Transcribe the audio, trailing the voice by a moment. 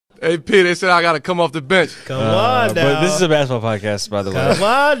Hey, P, they said I got to come off the bench. Come on now. But this is a basketball podcast, by the way. Come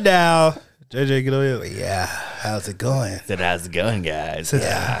on now. JJ, get over here. Yeah. How's it going? Said, how's it going, guys?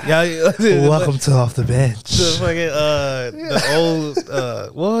 Yeah. Welcome to Off the Bench. The fucking the old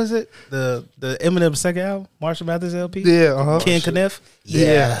what was it? The Eminem second album, Marshall Mathers LP. Yeah, Ken Kniff.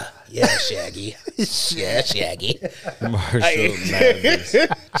 Yeah. Yeah, Shaggy. Yeah, Shaggy. Marshall Mathers.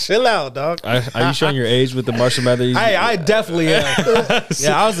 Chill out, dog. Are you showing your age with the Marshall Mathers? I definitely am.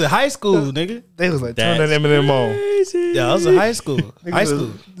 Yeah, I was in high school, nigga. They was like, turn that Eminem on. Yeah, I was in high school. High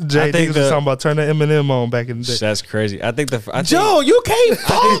school. Jay think was talking about turn that Eminem on back in the day. That's crazy. I think Joe, you can't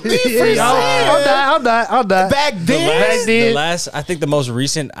fault me for saying. I'll die. Back then. I think the most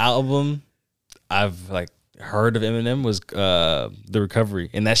recent album I've like heard of Eminem was The Recovery,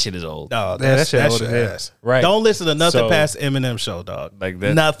 and that shit is old. Oh, that shit old as right. Don't listen to nothing past Eminem show, dog. Like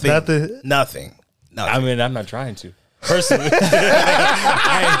that. Nothing. I mean, I'm not trying to. Personally, no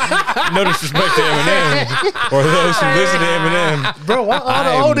disrespect to Eminem or those who listen to Eminem, bro. All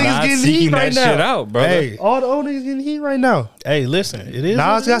the old niggas getting heat right now. Shit out, bro. Hey, all the old niggas getting heat right now. Hey, listen, it is.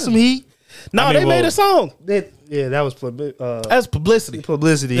 Nas got some heat. No, they made a song. Yeah, that was that's publicity.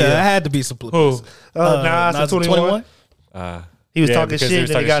 Publicity. Yeah, it had to be some publicity. Nas 21. He was talking shit.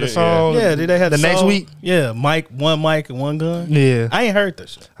 Then they got a song. Yeah, did they have the next week? Yeah, one mic and one gun. Yeah, I ain't heard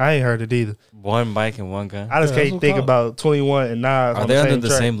this shit. I ain't heard it either. One mic and one gun. I just can't think about 21 and Nas. Are they under the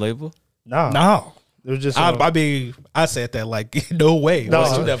same label? No. It was just. I mean, I said that like no way. No,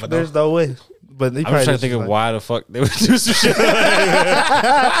 you never know. There's no way. But I'm trying to think of why the fuck they would do some shit.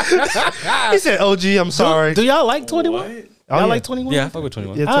 He said, "OG, I'm sorry." Do y'all like 21? Y'all like 21? Yeah, I fuck with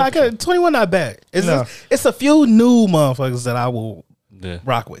 21. Yeah, I got 21. Not bad. It's a few new motherfuckers that I will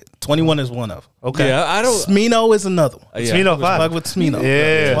rock with. 21 is one of them. Okay, yeah, I don't. Smino is another one. Smino, fuck with Smino.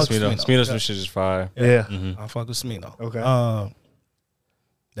 Yeah, Smino's some shit is fire. Yeah, I fuck with Smino. Okay,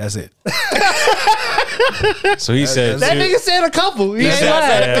 that's it. So he said that nigga said a couple. He ain't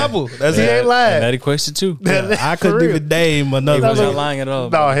lying. He ain't lying. And that equates to two. Yeah, I couldn't even name another. He wasn't lying at all.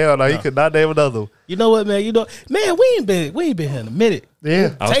 No, hell no. He could not name another one. You know what, man? We ain't been here in a minute.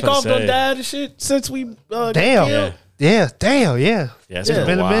 Yeah, Take off done died and shit since we damn. Yeah, damn, yeah. It's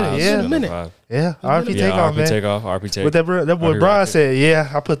been a minute. Yeah, a minute. Yeah, RP take off, man. RP take. What that boy Brian said,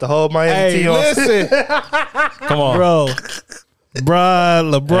 yeah, I put the whole Miami T on. Listen. Come on, bro.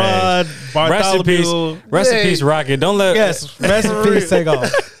 LeBron, Bartholomew. Rest in peace, Rocket. Don't let. Yes, rest in peace, take off.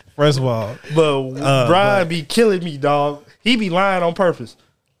 First of all. But Brian be killing me, dog. He be lying on purpose.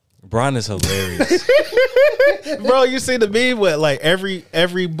 Brian is hilarious. Bro, you see the meme with like every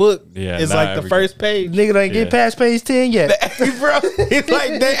book is like the first page. Nigga ain't get past page 10 yet. Bro, it's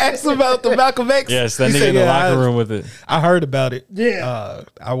like they asked him about the Malcolm X. Yes, that nigga in the locker room with it. I heard about it. Yeah.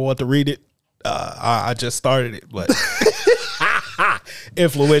 I want to read it. I just started it, but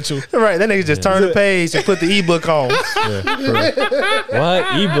influential. Right, that nigga just turned the page and put the ebook on. What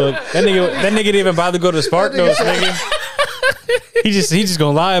ebook? That nigga didn't even bother to go to Spark Notes, nigga. He just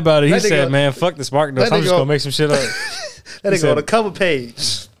gonna lie about it. He said, "Man, fuck the Spark Notes. I'm just gonna make some shit up." That nigga on the cover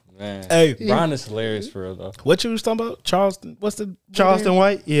page. Man, hey, Brian is hilarious for real though. What you was talking about? Charleston? What's the Charleston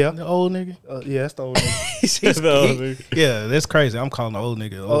White? Yeah, the old nigga. Yeah, that's the old nigga. Yeah, that's crazy. I'm calling the old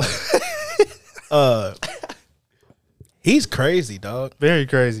nigga. He's crazy, dog. Very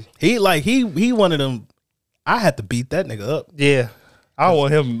crazy. He one of them. I had to beat that nigga up. Yeah. I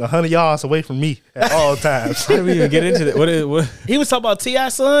want him 100 yards away from me at all times. How did we even get into that? What? He was talking about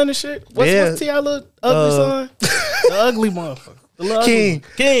T.I.'s son and shit. What's T.I. little ugly son? The ugly motherfucker. The King.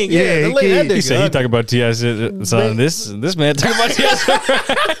 King. Yeah, King. That nigga He said he talking about T.I.'s son. This man talking about T.I.'s son.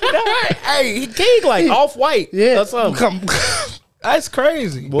 Hey, King like off-white. Yeah. Or something. That's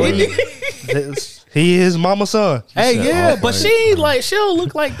crazy. Boy, he is mama's son. Hey, yeah, but she don't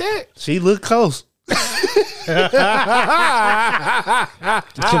look like that. She look close. Come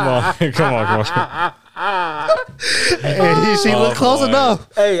on. Hey, she look close enough.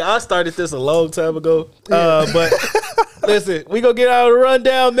 Hey, I started this a long time ago. But listen, we gonna get out of the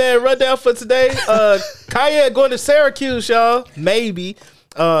rundown, man. Rundown for today. Kanye going to Syracuse, y'all. Maybe.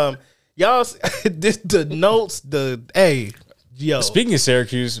 Y'all, the notes. Yo. Speaking of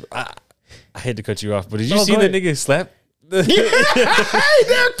Syracuse, I hate to cut you off, but did you see that nigga slap? They're crazy.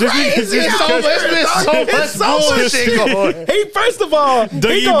 There's so much bullshit going. He first of all,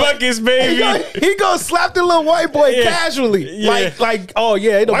 Dougie Buckets, baby. He gonna slap the little white boy casually, like oh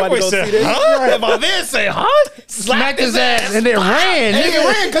yeah, ain't nobody gonna see this. Huh? My man say, huh? Smacked his ass and then ran. Nigga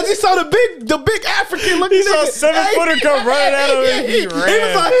ran because he saw the big African looking. He saw 7-footer come right at him. He ran. He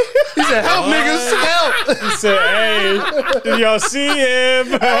was like, he said, "Help, niggas, help!" He said, "Hey, did y'all see him?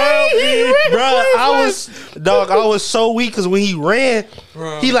 Help me, bro." I was so weak weak because when he ran,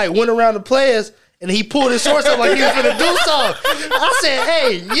 he like went around the players and he pulled his shorts up like he was gonna do something. I said,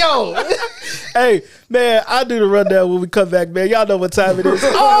 "Hey, yo, Hey, man, I'll do the rundown when we come back, man. Y'all know what time it is.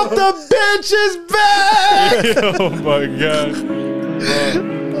 Off the bench is back. Oh my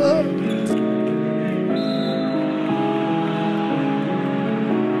god.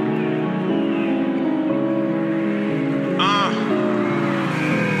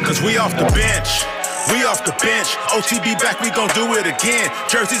 Cause we off the bench. We off the bench. OTB back, we gon' do it again.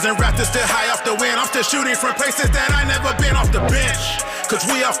 Jerseys and Raptors still high off the wind. I'm still shooting from places that I never been off the bench. Cause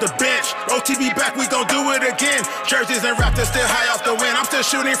we off the bench. OTB back, we gon' do it again. Jerseys and Raptors still high off the wind. I'm still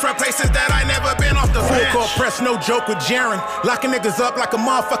shooting from places that I never been off the bench. Full court press, no joke with Jaren. Locking niggas up like a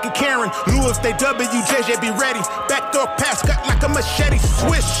motherfucking Karen. Lewis, they WJJ, be ready. Backdoor pass, cut like a machete.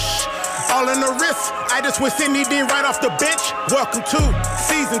 Swish. All in the wrist, I just with Sidney Dean right off the bench. Welcome to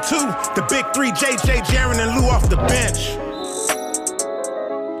season 2, the big 3, JJ, Jaren, and Lou off the bench.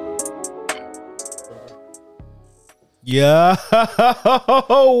 Yeah.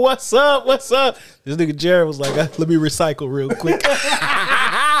 What's up? What's up? This nigga Jared was like, let me recycle real quick.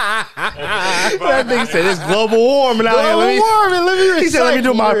 that nigga said it's global warming out here. Let me He said, let me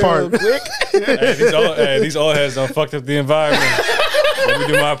do my part. Quick. These old heads done fucked up the environment. Let me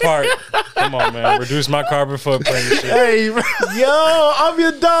do my part. Come on, man. Reduce my carbon footprint and shit. Hey, Yo, I'm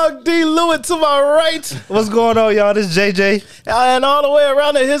your dog D. Lewis to my right. what's going on, y'all? This is JJ. And all the way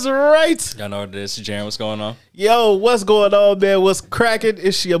around to his right. Y'all know what it is. Jaren, what's going on? Yo, what's going on, man? What's cracking?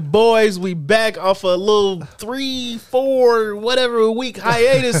 It's your boys. We back off a little 3, 4, whatever week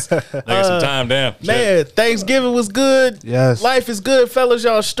hiatus. Take some time, damn. Man, Thanksgiving was good. Yes. Life is good, fellas.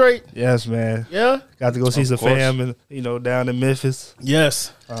 Y'all straight? Yes, man. Yeah? Got to go see some course. fam and down in Memphis.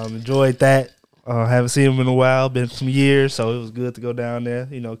 Yes. Enjoyed that. Haven't seen them in a while. Been some years, so it was good to go down there.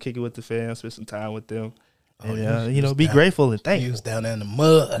 Kick it with the fam, spend some time with them, and be grateful and He thankful. was down there in the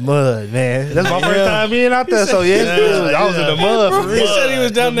mud. Mud, man. That's my first time being out there, so yeah, I was in the mud for real. He said he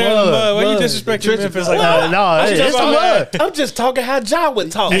was down there in the mud. Why you disrespecting Memphis like that? No, it's the mud. I'm just talking how John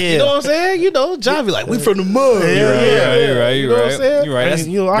would talk. Yeah. You know what I'm saying? John be like, we from the mud. You're right. You know what I'm saying? You're right. That's,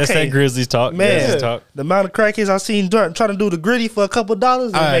 And, I that's that can't- Grizzlies talk. Man, Grizzlies talk. the amount of crackheads I seen trying to do the gritty for a couple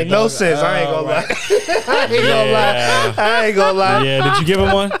dollars, it made no sense. I ain't gonna lie. I ain't gonna lie. Yeah, did you give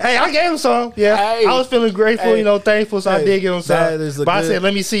him one? Hey, I gave him some. Yeah, Hey. I was feeling grateful, Hey. Thankful, so I Hey. did give him some. That is a But I good- said,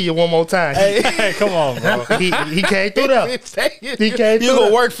 let me see you one more time. Hey, come on, bro. He came through there. He came You through gonna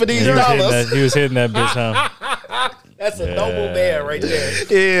there. work for these He was, hitting dollars. that, he was hitting that bitch, huh? That's a noble man right there.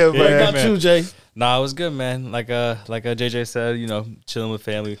 Yeah, What man. about you, Jay? Nah, it was good, man. Like JJ said, chilling with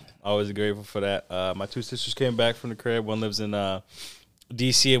family. Always grateful for that. My 2 sisters came back from the crib. One lives in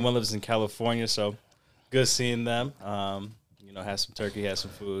DC and one lives in California. So good seeing them. Had some turkey, had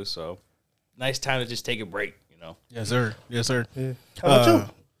some food. So nice time to just take a break. Yes, sir. Yes, sir. Yeah. How about you?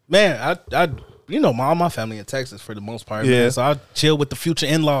 Man, all my family in Texas for the most part. Yeah. Man, so I chill with the future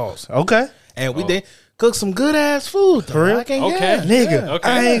in-laws. Okay. And we did cook some good ass food. Though. For real? I can't, Okay. Nigga, Okay.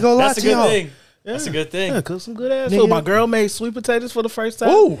 I ain't gonna lie That's a to good y'all. thing. That's a good thing. Yeah, cook some good ass Nigga. food. My girl made sweet potatoes for the first time.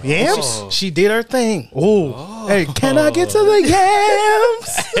 Ooh, yams? She did her thing. Ooh. Hey, can I get to the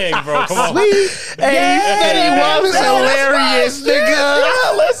yams? Hey, bro, come on. Sweet. Hey, Fetty Wap is hilarious, nigga.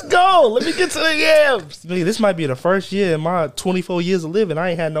 Yeah, let's go. Let me get to the yams. Nigga, this might be the first year in my 24 years of living I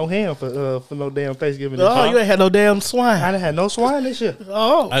ain't had no ham for no damn Thanksgiving. This Oh, year. you ain't had no damn swine. I done had no swine this year.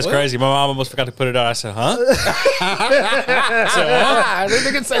 Oh, That's crazy. My mom almost forgot to put it out. I said, huh? This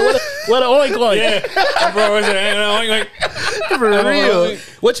nigga say what a oink oink. Yeah. Bro, is it? For real.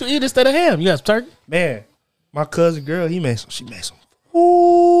 What you eat instead of ham? You got some turkey? Man, my cousin girl, she made some.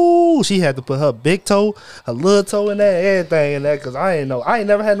 Ooh, she had to put her big toe, her little toe in there, everything in there, because I ain't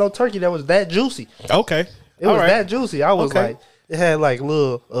never had no turkey that was that juicy. Okay. It was that juicy. I was Okay. like, it had like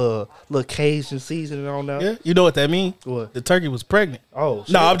little Cajun seasoning on there. Yeah. You know what that mean? What? The turkey was pregnant. Oh,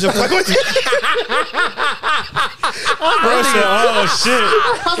 shit. No, I'm just like, what you? Bro said, oh, shit.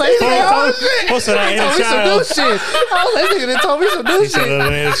 I was like, Post that he told me some new shit. I was like, nigga, they told me some new He said, shit.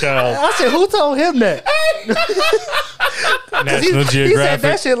 "Little child." I said, who told him that? National He said Geographic.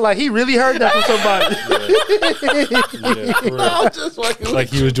 that shit like he really heard that from somebody. Yeah, for real. I'm just like, Like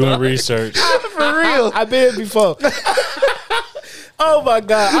he was doing research. For real. I've been before. Oh my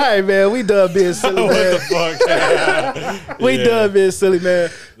God. All right, man. We done being silly, What man. the fuck? We Yeah. done being silly, man.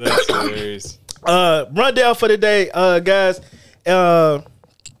 That's hilarious. Rundown for the day, guys.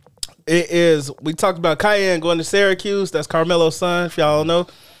 It is, we talked about Cayenne going to Syracuse. That's Carmelo's son, if y'all don't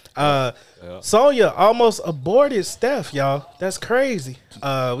know. Sonya almost aborted Steph, y'all. That's crazy. We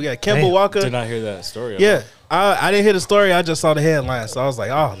got Kemba Damn. Walker. Did not hear that story. Yeah. I didn't hear the story. I just saw the headline. So I was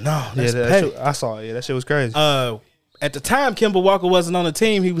like, oh no, that's petty. I saw it. Yeah, that shit was crazy. at the time, Kemba Walker wasn't on the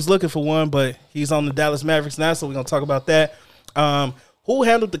team. He was looking for one, but he's on the Dallas Mavericks now, so we're going to talk about that. Who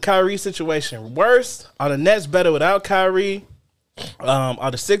handled the Kyrie situation worse? Are the Nets better without Kyrie?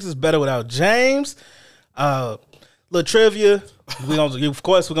 Are the Sixers better without James? Little trivia. Of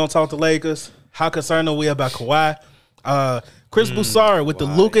course, we're going to talk to Lakers. How concerned are we about Kawhi? Chris Broussard with the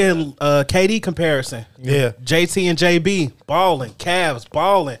Luka and KD comparison. Yeah. JT and JB balling. Cavs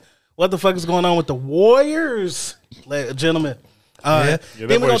balling. What the fuck is going on with the Warriors, gentlemen? Then we're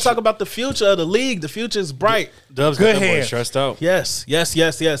going to talk about the future of the league. The future is bright. Dubs Good got that boy hands. stressed out. Yes.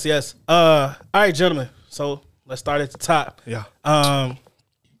 All right, gentlemen. So let's start at the top. Yeah.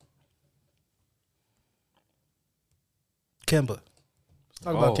 Kemba. Let's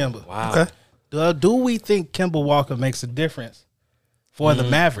talk about Kemba. Wow. Okay. Do we think Kemba Walker makes a difference for the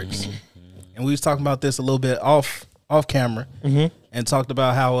Mavericks? And we was talking about this a little bit off camera and talked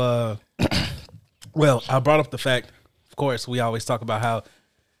about how well, I brought up the fact, of course, we always talk about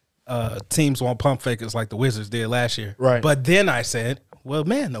how teams want pump fakers like the Wizards did last year. Right. But then I said, well,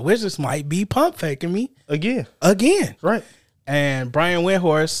 man, the Wizards might be pump faking me Again. Right. And Brian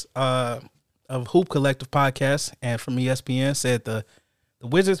Windhorst of Hoop Collective Podcast and from ESPN said the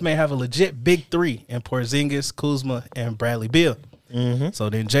Wizards may have a legit big three in Porzingis, Kuzma, and Bradley Beal. So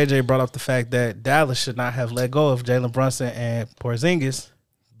then JJ brought up the fact that Dallas should not have let go of Jalen Brunson and Porzingis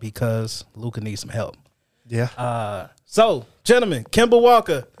because Luka needs some help. Yeah. So, gentlemen, Kemba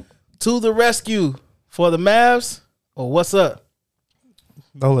Walker to the rescue for the Mavs, or what's up?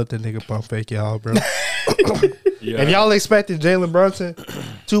 Don't let that nigga pump fake y'all, bro. Yeah. If y'all expecting Jalen Brunson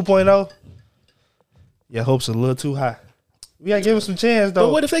 2.0, your hopes are a little too high. We gotta give him some chance, though.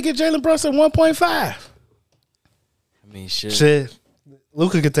 But what if they get Jalen Brunson 1.5? I mean, Shit.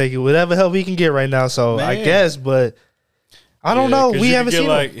 Luka could take it, whatever help he can get right now. So I Man. guess, but I don't know. 'cause We you haven't could seen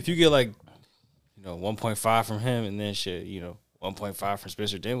get him. if you get 1.5 from him and then 1.5 from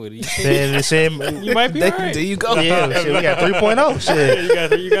Spencer Dinwiddie. Then the same. You might be all right. There you go. Yeah, shit, we got 3.0.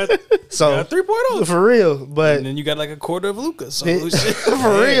 Shit. You got So 3.0. for real, but And then you got like a quarter of Luka. So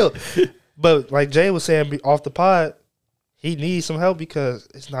for real. But like Jay was saying off the pod, he needs some help because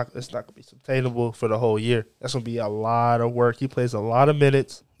it's not gonna be sustainable for the whole year. That's gonna be a lot of work. He plays a lot of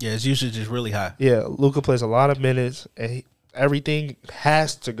minutes. Yeah, his usage is really high. Yeah, Luka plays a lot of minutes, and everything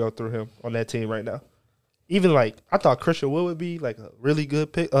has to go through him on that team right now. Even like I thought Christian Wood would be like a really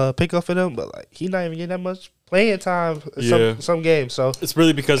good pickup for them, but like he's not even getting that much playing time some games. So it's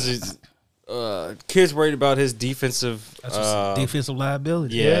really because he's kids worried about his defensive. Defensive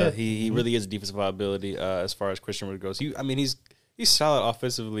liability. Yeah, he really is a defensive liability as far as Christian Wood goes. He's solid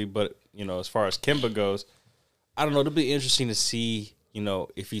offensively, but as far as Kemba goes, I don't know. It'll be interesting to see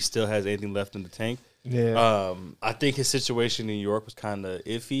if he still has anything left in the tank. yeah, I think his situation in New York was kind of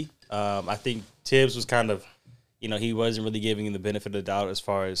iffy. I think Tibbs was kind of, he wasn't really giving him the benefit of the doubt as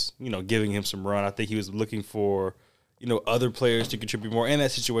far as, giving him some run. I think he was looking for, other players to contribute more. And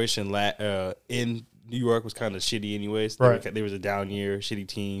that situation in New York was kind of shitty anyways. Right. There was a down year, shitty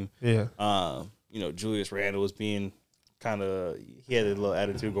team. yeah. Julius Randle was being kind of, he had a little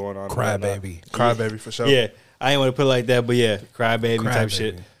attitude going on. Crybaby. Crybaby for sure. Yeah, I didn't want to put it like that, but yeah, crybaby type Crybaby.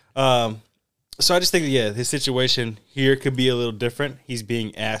 shit. So I just think that, his situation here could be a little different. He's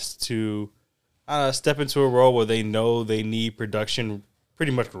being asked to step into a role where they know they need production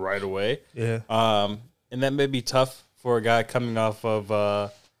pretty much right away. Yeah. And that may be tough for a guy coming off of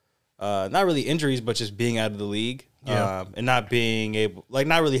not really injuries, but just being out of the league. Yeah. And not being able,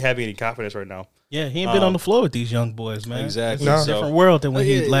 not really having any confidence right now. Yeah, he ain't been on the floor with these young boys, man. Exactly. It's a So- different world than when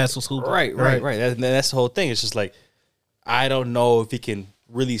he Yeah, last was hooping. Right. That's the whole thing. It's just like, I don't know if he can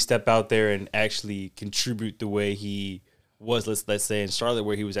really step out there and actually contribute the way he was, let's say in Charlotte,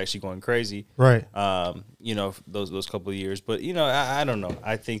 where he was actually going crazy. Right. Those couple of years. But, I don't know.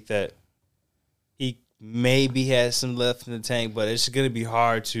 I think that he maybe has some left in the tank, but it's going to be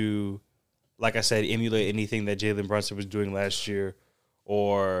hard to, like I said, emulate anything that Jalen Brunson was doing last year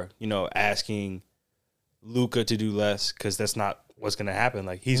or, asking Luka to do less because that's not what's going to happen.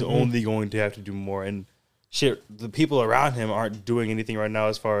 Like, he's only going to have to do more. And shit, the people around him aren't doing anything right now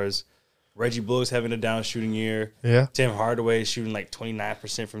as far as Reggie Bullock's having a down shooting year. Yeah. Tim Hardaway is shooting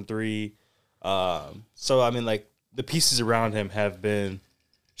 29% from three. So, I mean, the pieces around him have been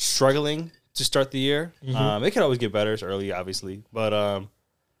struggling to start the year. It could always get better. It's early, obviously. But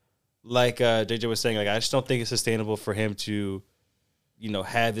like JJ was saying, I just don't think it's sustainable for him to,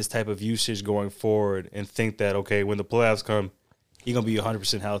 have this type of usage going forward and think that, okay, when the playoffs come, he's going to be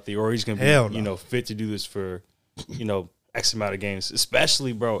 100% healthy or he's going to be, fit to do this for, X amount of games.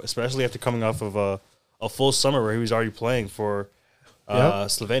 Especially after coming off of a full summer where he was already playing for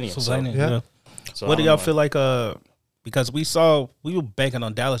Slovenia. Slovenia, Yeah. yeah. So What do I y'all don't feel like because we were banking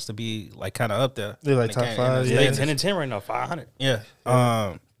on Dallas to be like kind of up there. They're like when top it came- five, in They the States. 10-10 right now, 500. Yeah.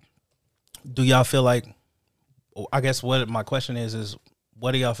 Do y'all feel like? I guess what my question is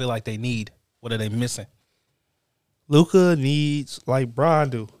what do y'all feel like they need? What are they missing? Luka needs, like Bron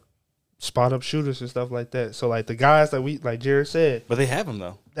do, spot up shooters and stuff like that. So like the guys that we, like Jared said, But they have them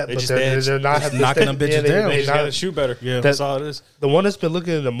though. that, They but just they're not knocking them bitches down. They They just got to not, shoot better. Yeah. That's all it is. the one that's been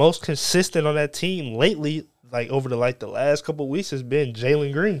looking the most consistent on that team lately, like over the last couple of weeks, has been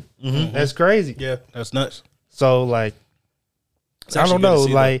Jalen Green. That's crazy. Yeah, that's nuts. So like, It's I actually don't good to know,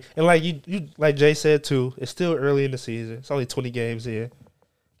 see, like, and like you like Jay said too, it's still early in the season. It's only 20 games in.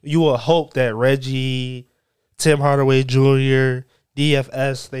 You will hope that Reggie, Tim Hardaway Jr.,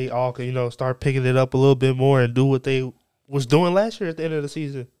 DFS, they all can, start picking it up a little bit more and do what they was doing last year at the end of the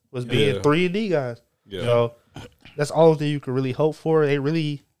season, was being 3-and-D guys. Yeah. So that's all that you could really hope for. I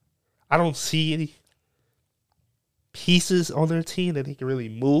don't see any pieces on their team that they can really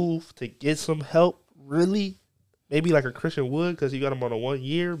move to get some help, really. Maybe like a Christian Wood because you got him on a 1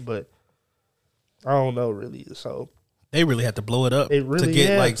 year, but I don't know really. So They really had to blow it up They really- to get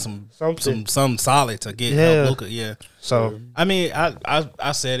yeah, like some something. solid to get Yeah. help Luka. Yeah. So I mean,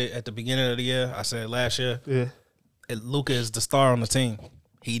 I said it at the beginning of the year. I said last year, yeah, Luka is the star on the team.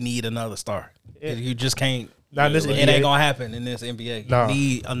 He need another star. Yeah. You just can't. Not in this it NBA. ain't gonna happen in this NBA. Nah. You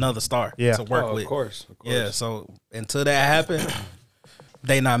need another star Yeah. to work Oh, with. of course. Yeah. So until that happen,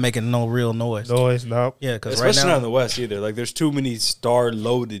 they not making no real noise. noise, no. Yeah, because right Especially not in now, the West either. Like, there's too many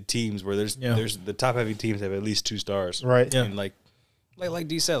star-loaded teams where there's Yeah. the top-heavy teams have at least 2 stars. Right. Yeah. And like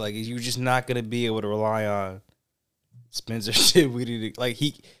D said, like you're just not gonna be able to rely on Spencer Dinwiddie. Like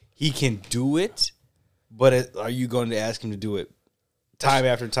he can do it, but are you going to ask him to do it time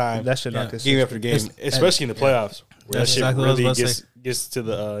after time, That shit not Yeah. game consistent. after game, especially in the playoffs? Where That's that shit exactly what I was really about to gets to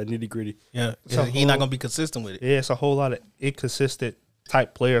the nitty gritty. yeah, So- he not gonna be consistent with it. Yeah, it's a whole lot of inconsistent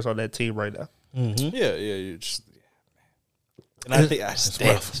type players on that team right now. Yeah, you just. And I think it's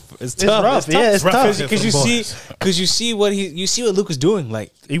tough. It's rough. Yeah, it's tough. Because you see what Luka's doing,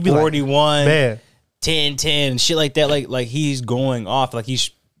 like You be like, 41, Man, 10, shit like that. Like he's going off. Like he's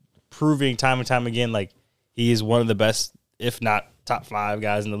proving time and time again, like he is one of the best, if not top 5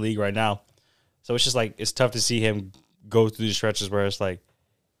 guys in the league right now. So it's just like it's tough to see him go through the stretches where it's like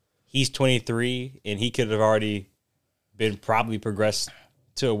he's 23 and he could have already been probably progressed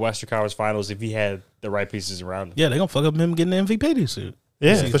to a Western Conference Finals if he had the right pieces around him. Yeah, they gonna fuck up him getting the MVP this year.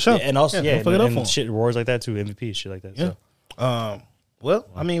 yeah, for sure. And also, Yeah, yeah, fuck it up and for him. shit awards like that too, MVP shit like that. Yeah. So. Well,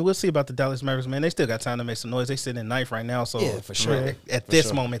 I mean, we'll see about the Dallas Mavericks, man. They still got time to make some noise. They sitting in 9th right now, so Yeah, for sure. At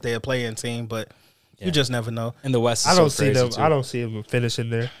this moment, they're a playing team, but you just never know. And the West, is I don't so see crazy, them. too. I don't see them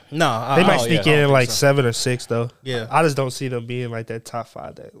finishing there. No, They might oh, sneak yeah, I in don't like think so. 7 or 6 though. Yeah. I just don't see them being like that top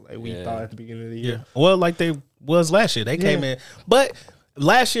 5 that like we Yeah. thought at the beginning of the Yeah. year. Well, like they was last year. They came in, but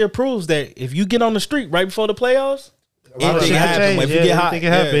last year proves that if you get on the street right before the playoffs, lot of anything shit can can happen. change. If you Yeah, get hot, anything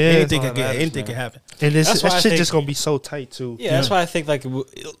can happen, yeah. anything That's can all that get, anything matters, can man. happen. And That's why that I shit think- just gonna be so tight too. Yeah, that's why I think like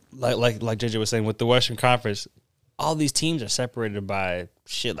JJ was saying with the Western Conference, all these teams are separated by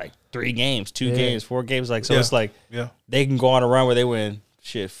shit like 3 games, 2 games, 4 games. Like so, Yeah. it's like Yeah. they can go on a run where they win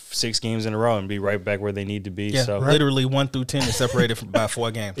 6 games in a row and be right back where they need to be. Yeah, so literally 1 through 10 is separated by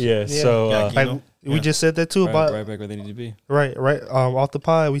 4 games. yeah, so Yeah, Like know? we just said that too about right back where they need to be. right off the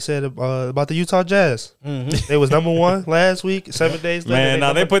pod. We said about the Utah Jazz. They was number 1 last week. 7 days later, Man,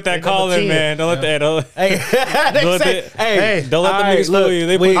 now they put that call in, man. Don't let that. Don't Hey, don't let the all right, niggas fool look, you.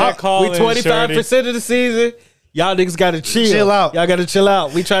 They put that call in. We 25% of the season. Y'all niggas got to chill. Chill out. Y'all got to chill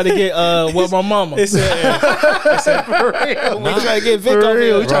out. We trying to get what my mama. They said, For real. We trying to get Vic For over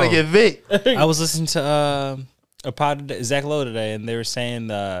real, we here. trying to get Vic. I was listening to a pod today, Zach Lowe today, and they were saying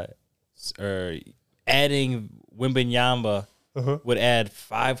adding Wembanyama would add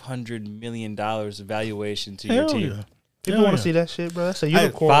 $500 million of valuation to your Hell team. yeah. People want to see that shit, bro. That's a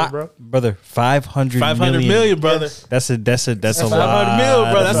unicorn, bro. Brother, 500 $500 million, brother. That's a lot. 500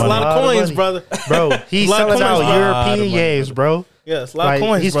 mil, bro. That's a lot money. of coins, Money. brother. Bro, he's Lot of selling out coins, bro. European games, bro. Yeah, it's a lot Like of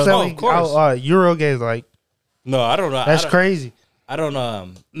coins, he's brother. selling of course. out Euro games. Like No, I don't know. that's crazy. I don't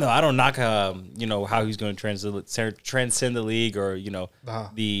I don't knock how he's going to transcend the league or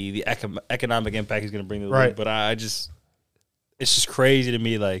the economic impact he's going to bring to the Right. league, but it's just crazy to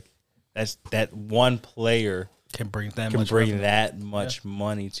me like that one player Can bring that can much bring revenue. that much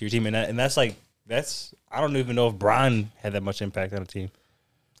money to your team, and that's I don't even know if Brian had that much impact on the team.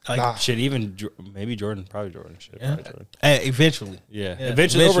 Like, Shit, even maybe Jordan, probably Jordan. Shit, probably Jordan. eventually. Yeah. Yeah.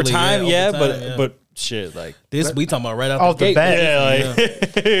 Eventually over Eventually, time, yeah, over but time, yeah. but shit, like This we talking about right out Off the the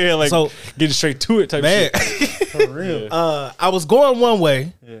gate. bat. yeah, like So- getting straight to it type Man, shit. For real. I was going one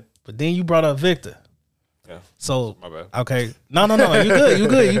way, but then you brought up Victor. So My bad. okay, no, you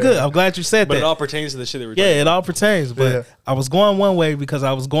good. I'm glad you said But that. it all pertains to the shit that we're Yeah, talking it about. all pertains. But Yeah. I was going one way because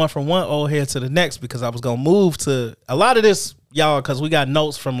I was going from one old head to the next because I was gonna move to a lot of this, y'all, because we got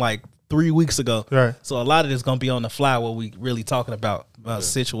notes from like 3 weeks ago. Right. So a lot of this gonna be on the fly what we really talking about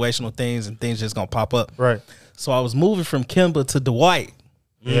situational things and things just gonna pop up. Right. So I was moving from Kimba to Dwight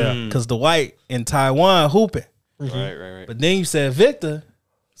Yeah. because Dwight in Taiwan hooping. Right. But then you said Victor.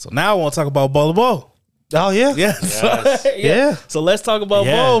 So now I want to talk about Bolo Ball. Oh yeah. Yeah. Yes. Yeah. So let's talk about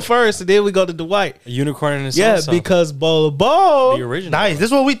Yeah. Ball first, and then we go to Dwight. A unicorn in his Yeah, own self. because Bolo Ball the original. Nice. This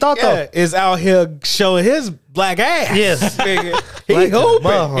is what we thought is out here showing his black ass. Yes. Nigga. He Like a hooping.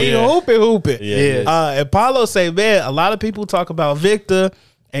 motherfucker. He Yeah. hooping. Yeah. And Paulo say, man, a lot of people talk about Victor,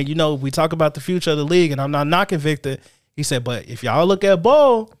 and you know, we talk about the future of the league, and I'm not knocking Victor. He said, but if y'all look at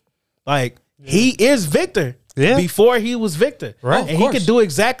Ball, like he is Victor. Yeah. Before he was Victor. Right. And Of he could do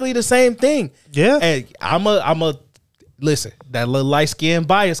exactly the same thing. Yeah. And I'm a listen, that little light skin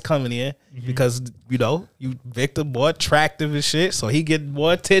bias coming in because you know, you Victor more attractive and shit, so he getting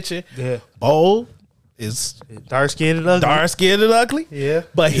more attention. Yeah. Bo is Dark skinned and ugly. dark skinned and ugly. Yeah.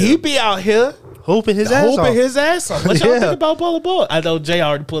 But he be out here Hooping his ass hooping off. his ass off. What y'all Yeah. think about Ball? I know Jay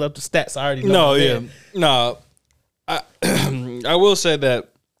already pulled up the stats. I already know. No, yeah. No. I will say that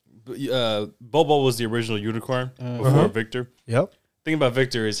Bobo was the original unicorn before Victor. Yep. Thing about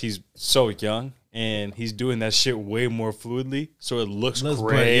Victor is he's so young and he's doing that shit way more fluidly, so it looks Looks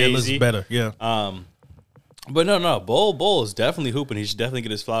crazy. better. Yeah, it looks better. Yeah. But no, Bull is definitely hooping. He should definitely get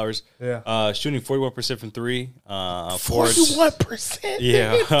his flowers. Yeah. Shooting 41% from three. 41%.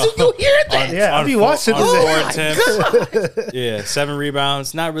 Yeah. Did you hear that? Yeah, I be watching on this. 4 attempts. Yeah, 7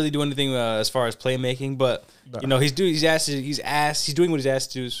 rebounds. Not really doing anything as far as playmaking, but you know he's doing what he's asked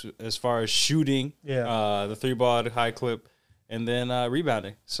to do as far as shooting. Yeah. The 3-ball at high clip, and then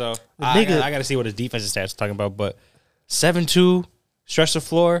rebounding. So nigga- I got to see what his defensive stats are talking about. But 7-2, stretch the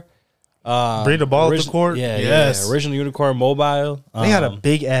floor. Bring the ball up the court. Yeah, Yes. yeah. Original unicorn mobile. They got a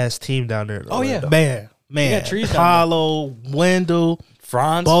big ass team down there. Oh, yeah. Man. got trees down Apollo, Wendell,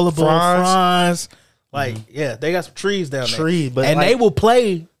 Franz. Bowler Franz. Franz. Like, yeah, they got some trees down there. But and like, they will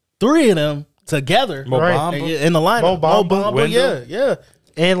play 3 of them together Mobamba. in the lineup. Mobamba, Mobamba, yeah.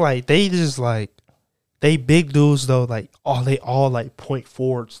 and like they just like they big dudes though. Like they all like point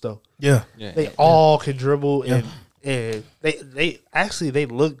forwards though. Yeah. They all can dribble and they actually they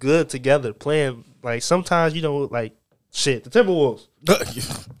look good together playing. Like sometimes you know like shit the Timberwolves.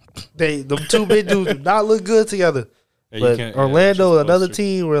 Them two big dudes do not look good together. Yeah, you But can't- Orlando, yeah, another supposed to.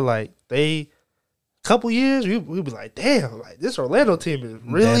 team where like they couple years we be like, damn, like this Orlando team is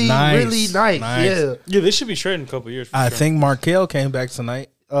really nice. really nice. Nice. Yeah. Yeah, they should be trading in a couple of years. For I sure. think Markel came back tonight.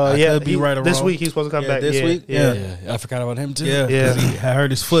 I Yeah, could be right or this wrong. week he's supposed to come Yeah, back. this week? Yeah. Yeah, I forgot about him too. Yeah. Yeah. 'Cause he had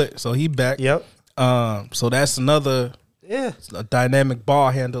hurt his foot, so he back. Yep. So that's another Yeah. dynamic ball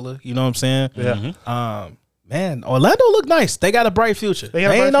handler. You know what I'm saying? Yeah. Man, Orlando look nice. They got a bright future. They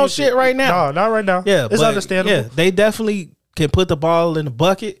got ain't bright no future. shit right now. No, not right now. Yeah, it's but, understandable. Yeah, they definitely can put the ball in the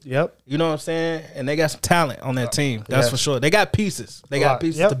bucket. Yep. You know what I'm saying? And they got some talent on that team. That's Yeah. for sure. They got pieces. They A got lot.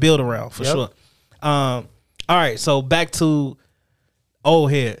 pieces Yep. to build around for Yep. sure. All right, so back to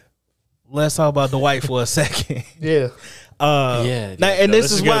old head. Let's talk about Dwight for a second. Yeah. Yeah. Now, and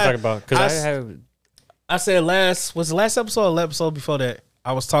this is good to why talk about because I I have. I said was the last episode or the episode before that?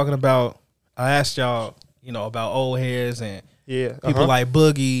 I was talking about, I asked y'all, you know, about old heads and Yeah. people like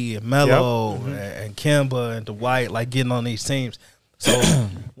Boogie and Melo and Kemba and Dwight like getting on these teams. So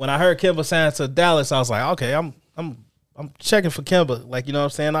when I heard Kemba sign to Dallas, I was like, okay, I'm checking for Kemba. Like, you know what I'm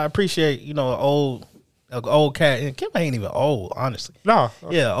saying? I appreciate, you know, an old cat. And Kemba ain't even old, honestly. No.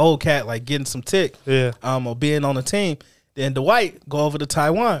 Yeah, old cat like getting some tick. Yeah. Or being on the team. Then Dwight go over to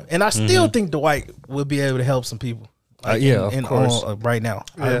Taiwan, and I still think Dwight will be able to help some people. Like, of course. Right now,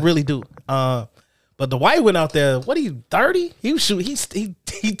 I really do. But Dwight went out there. What are you 30? He was shooting.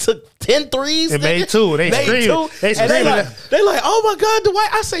 He took 10 threes. And nigga. made 2. They Made screaming. 2. They And screaming. they like, oh my God, Dwight.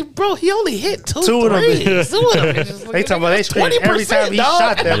 I say, bro, he only hit 2 of them. threes. 2 of them. They talking about they screaming every time he 20%,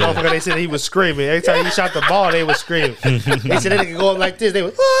 shot that motherfucker. They said he was screaming. Every time he shot the ball, they was screaming. They said they could go up like this. They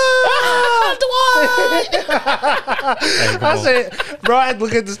was. Dwight. I said, bro, I had to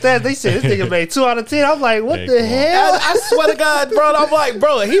look at the stats. They said this nigga made 2 out of 10. I'm like, what the hell? I swear to God, bro. I'm like,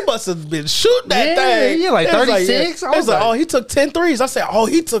 bro, he must have been shooting that Yeah, thing. yeah, like They was 36. yeah. I They was was like, like- oh, he took 10 threes. I said, oh,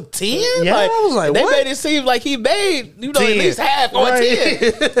 he took 10? Yeah, I was like, they what? made it seem like he made, you know, 10. at least half or Right.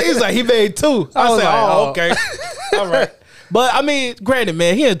 10. He's like, he made 2. I was said, like, oh, oh. okay. All right. But, I mean, granted,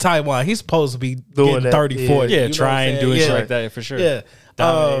 man, he in Taiwan. He's supposed to be Doing getting that. 30, Yeah. 40. Yeah, You know what trying I'm doing saying? shit Yeah. like that for sure. Yeah.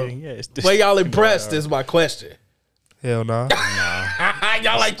 Dominating. Yeah, Were y'all impressed is my question. Hell no.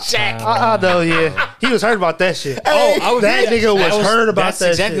 y'all like Shaq. I know, yeah. He was hurt about that shit. That nigga was hurt about that's that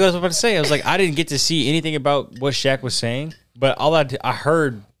exactly shit. what I was about to say. I was like, I didn't get to see anything about what Shaq was saying, but all I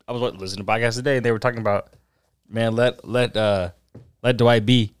heard, I was listening to podcasts today, and they were talking about, man, let Dwight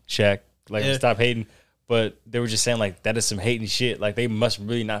be Shaq, like stop hating. But they were just saying like that is some hating shit. Like they must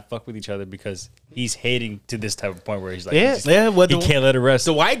really not fuck with each other because he's hating to this type of point where he's like, he can't let it rest.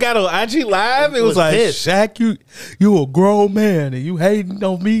 The white got on IG Live. It was like, pissed. Shaq, you a grown man and you hating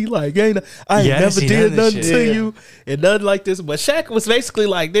on me like I ain't never did nothing to you and nothing like this. But Shaq was basically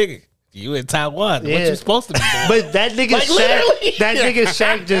like, nigga, you in Taiwan. What you supposed to be doing? But that nigga Shaq,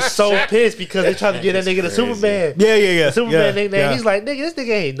 Shaq just so pissed because they trying to get that nigga the Superman. Yeah. The Superman nickname. He's like, nigga, this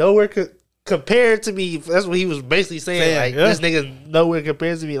nigga ain't nowhere compared to me. That's what he was basically saying. Like, this nigga nowhere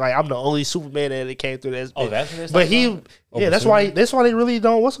compared to me. Like, I'm the only Superman that came through that. Oh, that's what but he, that's why they really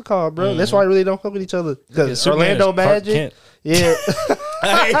don't. What's it called, bro? That's why they really don't fuck with each other. Because Orlando Magic. Yeah.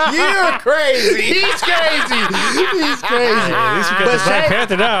 You're crazy. He's crazy. At least we got the Black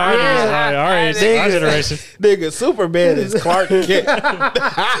Panther now. Our generation. Nigga, Superman is Clark Kent.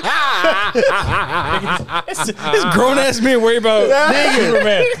 This grown ass man worry about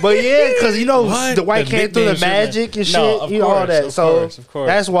Superman. But yeah, because the white came through the magic and shit, all that. So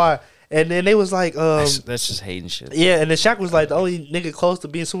that's why. And then they was like, that's just hating shit. Yeah, and then Shaq was like, the only nigga close to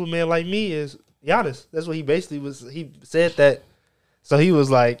being Superman like me is Giannis. That's what he basically was. He said that. So he was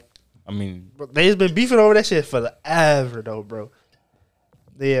like, I mean, they've been beefing over that shit forever though, bro.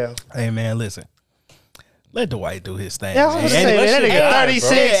 Yeah. Hey man, listen. Let Dwight do his thing. Yeah, I was saying, that nigga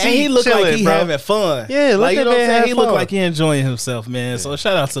 36. And he looked like he having fun. Yeah, like, you know what I'm saying? He looked like he enjoying himself, man. So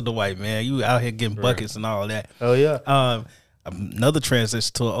shout out to Dwight, man. You out here getting buckets and all that. Oh yeah. Another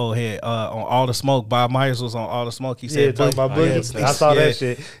transition to an old head on All the Smoke. Bob Myers was on All the Smoke. He said, talking about Boogie. I saw that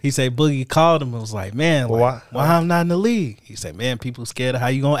shit. He said Boogie called him and was like, man, why I'm not in the league? He said, man, people scared of how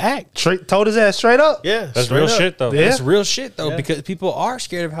you gonna act. Told his ass straight up. Yeah, that's real shit though. Yeah. That's real shit though because people are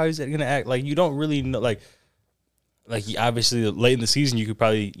scared of how he's gonna act. Like you don't really know. Like obviously late in the season you could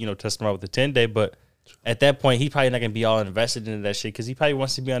probably test him out with the 10-day, but at that point he probably not gonna be all invested into that shit because he probably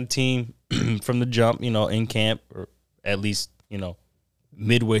wants to be on the team from the jump, in camp or at least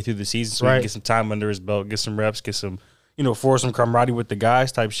midway through the season so he can get some time under his belt, get some reps, get some, force some camaraderie with the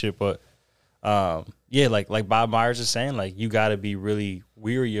guys type shit. But like Bob Myers is saying, like you got to be really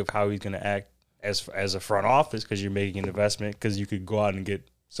weary of how he's going to act as a front office because you're making an investment because you could go out and get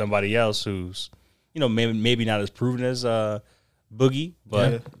somebody else who's, maybe not as proven as Boogie,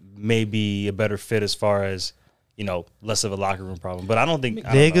 but maybe a better fit as far as, less of a locker room problem. But I don't think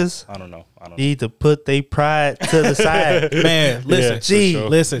niggas I don't know. Need to put their pride to the side. Man, listen,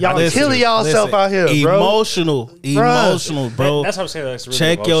 listen. Y'all killing y'allself out here, bro. Emotional, bro. That's what I'm saying. That's really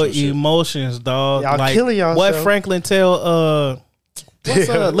check your emotions, dog. Y'all killing yourself. What Franklin tell what's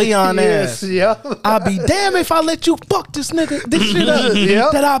Leon ass? Yeah. I'll be damned if I let you fuck this shit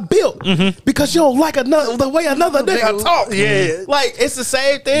up that I built because you don't like the way another nigga talk. Yeah. Like it's the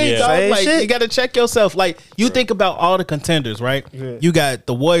same thing, dog. Same like shit. you gotta check yourself. Like you think about all the contenders, right? Yeah. You got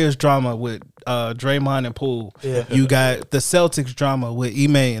the Warriors drama with Draymond and Poole. Yeah. You got the Celtics drama with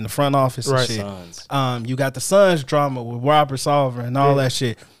Ime in the front office and shit. You got the Suns drama with Robert Sarver and all that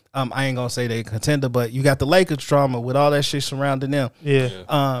shit. I ain't gonna say they contender, but you got the Lakers drama with all that shit surrounding them.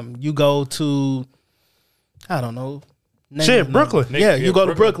 Yeah. You go to, I don't know, Brooklyn. Yeah, you go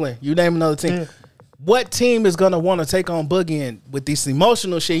to Brooklyn. You name another team. Yeah. What team is gonna want to take on Boogie and with this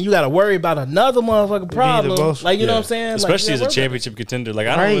emotional shit? You got to worry about another motherfucking problem. Like you know what I'm saying? Especially like, as a championship contender. Like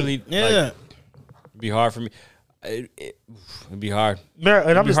I don't really. Yeah. It'd be hard for me. It'd be hard.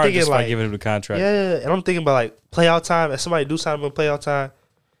 And I'm just thinking like giving him the contract. Yeah, and I'm thinking about like playoff time. If somebody do something in playoff time,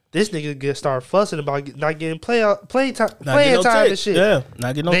 this nigga start fussing about not getting playing time and shit. Yeah,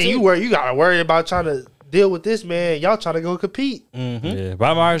 not getting no. Then you gotta worry about trying to deal with this man. Y'all trying to go compete. Yeah,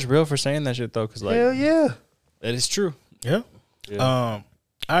 Bob Myers real for saying that shit though, because like, hell yeah, that is true. Yeah. All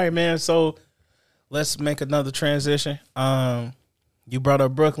right, man. So let's make another transition. You brought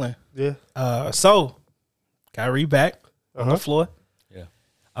up Brooklyn. Yeah. So Kyrie back on the floor.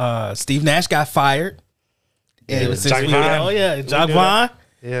 Yeah. Steve Nash got fired. Yeah, Jock Vaughn. Jock Vaughn.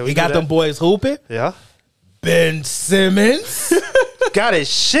 Yeah, we got them boys hooping. Yeah. Ben Simmons got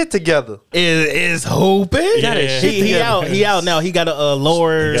his shit together. Is hooping. He out now. He got a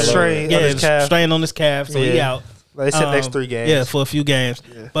lower strain on his calf. Strain on his calf, so he out. They said next 3 games. Yeah, for a few games.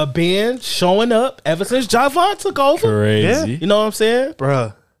 Yeah. But Ben showing up ever since Jock Vaughn took over. Crazy. You know what I'm saying?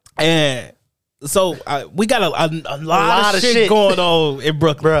 Bruh. And so we got a lot of shit going on in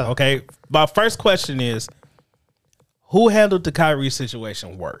Brooklyn. Bruh. Okay. My first question is, who handled the Kyrie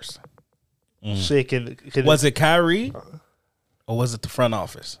situation worse? Shit, Was it Kyrie or was it the front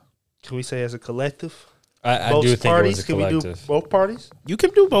office? Can we say as a collective? I Both do think parties? it was a Can we do collective. both parties? You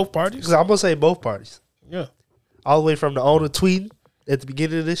can do both parties. 'Cause I'm gonna say both parties. Yeah, All the way from the owner tweeting at the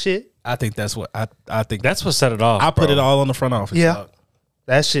beginning of this shit. I think that's what I think. That's what set it off. I put bro. it all on the front office. Yeah. dog.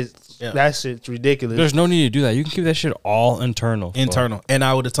 That shit. Yeah. That shit's ridiculous. There's no need to do that. You can keep that shit all internal. bro. Internal, and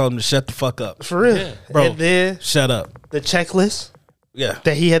I would have told him to shut the fuck up. For real, Bro. And then Shut up. the checklist Yeah,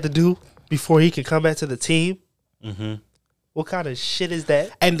 that he had to do before he could come back to the team. Mm-hmm. What kind of shit is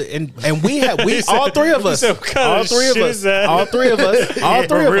that? and we had all three of us, said, "What kind all of three of shit us, is that?" all three of us, all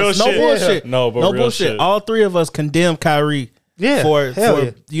three of real us. No shit. bullshit. No, but no real bullshit. shit. All three of us condemn Kyrie. Yeah, for hell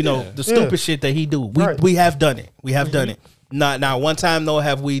yeah. you know the stupid shit that he do. We have done it. We have done it. Not one time though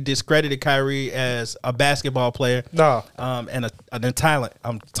have we discredited Kyrie as a basketball player. No. And a talent.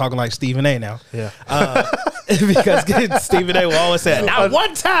 I'm talking like Stephen A. now. Yeah. Because Stephen A. will always say, "Not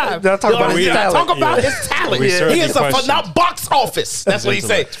one time." Don't talk about his talent. Talk about his talent. We He certainly is question not box office. That's what he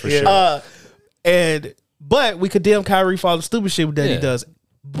say. intellect, for sure. But we condemn Kyrie for all the stupid shit that he Yeah. does.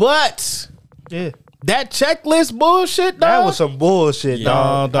 But Yeah. that checklist bullshit, dog. That was some bullshit,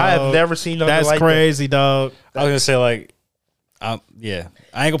 dog. I have never seen nothing That's like crazy, dog. I was gonna say like, yeah,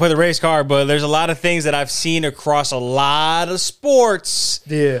 I ain't gonna play the race card, but there's a lot of things that I've seen across a lot of sports.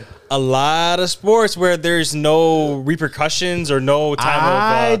 that. Yeah. A lot of sports where there's no repercussions or no time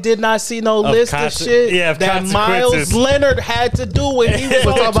I of. did not see no of list of conse- shit yeah, of that Miles consequences. Leonard had to do when he was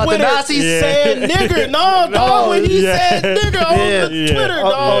on talking about the Twitter Nazis? Yeah. saying nigger. No, dog, when he yeah. said nigger on the Yeah. Twitter,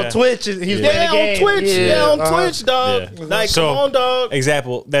 On dog. Twitch, and he's playing Yeah, the game. on Twitch. Yeah, on Twitch, dog. Yeah. Like, So, come on, dog.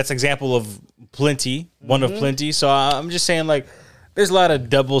 Example of plenty, one of plenty. So I'm just saying, like, there's a lot of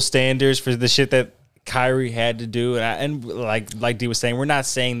double standards for the shit that Kyrie had to do, and like D was saying, we're not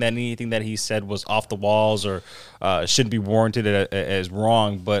saying that anything that he said was off the walls or shouldn't be warranted as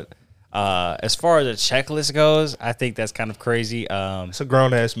wrong. But as far as the checklist goes, I think that's kind of crazy. It's a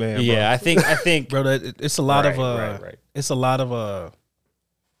grown ass man. Bro. Yeah, I think, Bro, it's a lot of Right. it's a lot of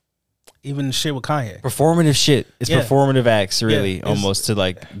even the shit with Kanye. performative shit. It's Yeah. performative acts, really, it's- almost to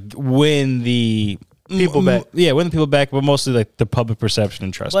like win the People back. Yeah, win the people back, but mostly like the public perception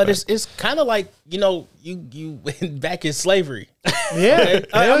and trust. But back. it's kind of like, you back in slavery. Yeah.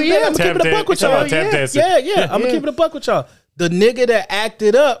 Hell I'm yeah. gonna keep it a buck with Talking y'all. about tap dancing. Yeah. I'm gonna keep it a buck with y'all. The nigga that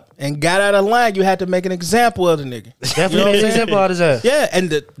acted up and got out of line, you had to make an example of the nigga. Definitely made an example out of that. Yeah, and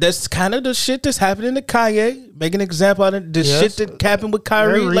that's kind of the shit that's happening to Kanye. Make an example out of the Yes. shit that happened with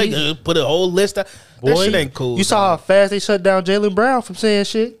Kyrie. Kyrie. Like, put a whole list out. That Boy, shit ain't cool. You saw how fast they shut down Jaylen Brown from saying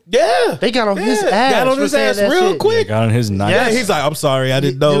shit? Yeah. They got on his ass. Got on for his saying ass that real shit. quick. got on his knife. Yeah, he's like, I'm sorry, I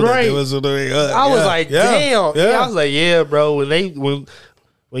didn't know You're that right. it was. I was like, damn. Yeah. I was like, yeah, bro.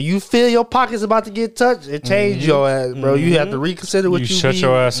 When you feel your pocket's about to get touched, it changed your ass, bro. You have to reconsider what you shut be-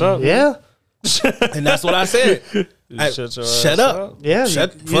 your ass up. Yeah. and that's what I said. Shut up. Yeah.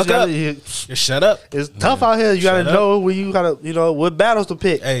 Shut You fuck just gotta- up. you- Just shut up. It's tough out here. You gotta Shut up. know when you gotta, what battles to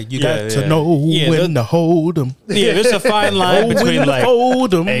pick. Hey, you Yeah, got to yeah. know Yeah, when to hold them. Yeah, there's a fine line between when to like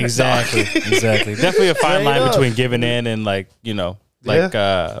hold them. exactly. Definitely a fine line up. between giving in and like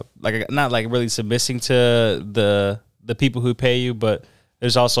not like really submissing to the people who pay you, but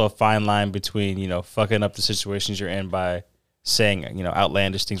there's also a fine line between fucking up the situations you're in by saying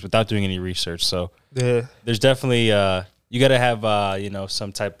outlandish things without doing any research. So Yeah. there's definitely you got to have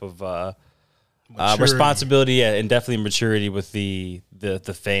some type of Maturity. responsibility and definitely maturity with the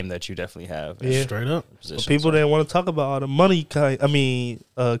fame that you definitely have. Yeah. Straight up. Position. People didn't want to talk about all the money.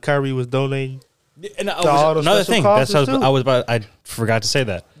 Kyrie was donating. And all the another special thing that's causes, too. I forgot to say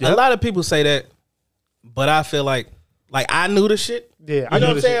that. A lot of people say that, but I feel like I knew the shit. Yeah, I know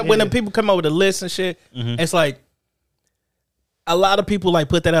what I'm saying. When yeah. the people come up with a list and shit, it's like a lot of people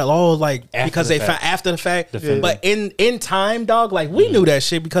put that out. Oh, because the they fact. found after the fact. Defend But in time, dog, we knew that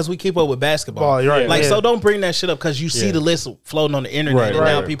shit because we keep up with basketball. Oh, you're right. Yeah. So don't bring that shit up because you see the list floating on the internet, Right, and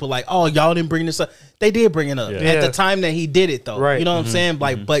now right. people like, oh, y'all didn't bring this up. They did bring it up Yeah. at the time that he did it, though. Right. You know what I'm saying?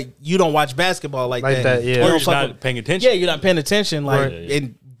 But you don't watch basketball like that. yeah. You Or don't you're just fuck not with- paying attention. Yeah, you're not paying attention, Right.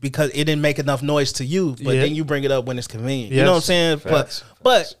 and because it didn't make enough noise to you, but Yeah. then you bring it up when it's convenient. You Yes. know what I'm saying? Facts.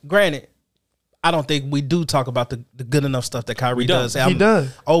 But granted, I don't think we do talk about the good enough stuff that Kyrie don't. does. He does.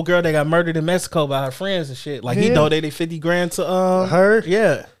 Old girl that got murdered in Mexico by her friends and shit. He Yeah. donated $50,000 to Her?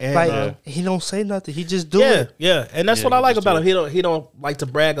 Yeah, and He don't say nothing. He just do yeah, it. yeah, and that's Yeah, what I he like just about do him. He don't like to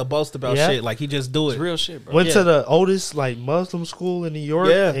brag or boast about Yeah. shit. He just do it. It's real shit, bro. Went Yeah. to the oldest Muslim school in New York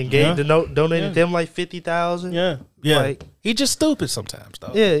and gave donated them $50,000. Yeah, yeah. Like- he just stupid sometimes, though.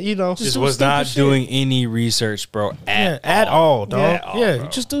 Yeah, Just do was not stupid shit. doing any research, bro. At all, dog. At all, Yeah, bro. you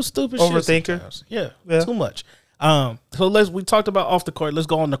just do stupid Overthinker. shit sometimes. Yeah, Yeah. too much. So we talked about off the court. Let's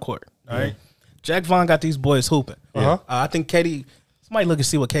go on the court. All right. Jack Vaughn got these boys hooping. I think KD. Somebody look and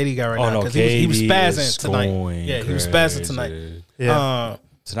see what KD got right now because he was spazzing tonight. Yeah, he was spazzing tonight. Yeah.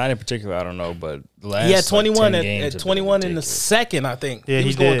 Tonight in particular, I don't know, but the last He had 21 like, 10 at games have 21 been in the ridiculous. second, I think. Yeah, he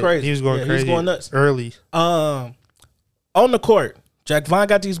was going did. crazy. He was going crazy. He was going nuts. Early. On the court, Jack Vaughn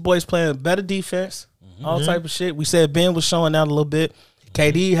got these boys playing better defense, all type of shit. We said Ben was showing out a little bit.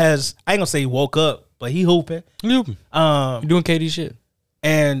 KD has, I ain't gonna say he woke up, but he hooping. You doing KD shit.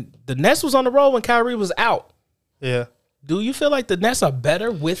 And the Nets was on the road when Kyrie was out. Yeah. Do you feel like the Nets are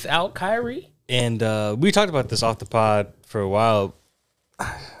better without Kyrie? And we talked about this off the pod for a while.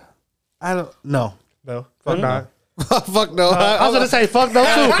 I don't know. No. Fuck not. Fuck no. I was gonna say fuck no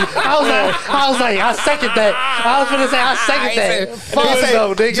too. I was like, I second that. I was gonna say I second that. Fuck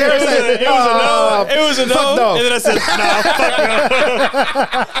no, nigga. It was a no. And then I said, nah,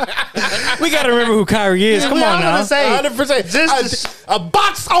 fuck no. We got to remember who Kyrie is. Come on now. I was gonna say 100%. just A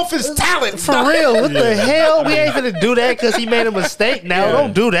box office talent. for real. What the hell? We ain't gonna do that because he made a mistake. Now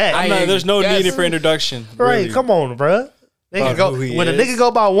don't do that. There's no need for introduction. Right? really. Come on, bro. Nigga go, who he when a is. nigga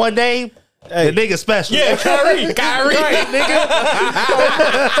go by one name, the nigga special. Yeah, Kyrie. right, nigga.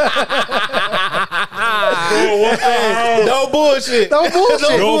 No bullshit. No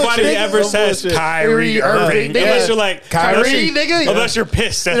bullshit. Nobody Nigga. ever says bullshit. Kyrie Irving. nigga. Unless you're like, Kyrie, nigga. Unless you're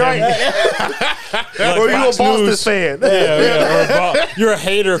pissed at him. Right. Or you a Fox Boston News. fan. Yeah, you're a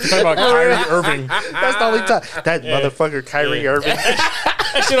hater if you're talking about Kyrie Irving. That's the only time. That motherfucker Kyrie Irving.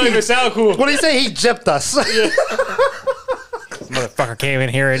 That shit don't even sound cool. What did he say? He gypped us. Motherfucker came in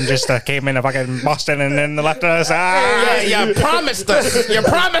here and just came in fucking Boston and then left us. You promised us. You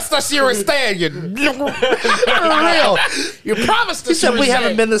promised us you were staying. You For real. You promised us. He said you were we haven't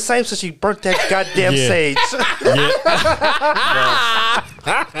staying. been the same since you burnt that goddamn Yeah. sage.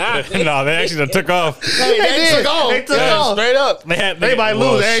 No, they actually took off. Hey, they took off. They took Yeah, off. straight up. They might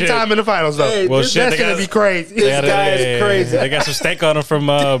lose every time in the finals, though. Well, shit, That's they gonna got- be crazy. This guy is crazy. They got some steak on him from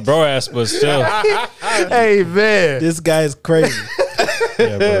bro ass, but still. Hey man, This guy is crazy.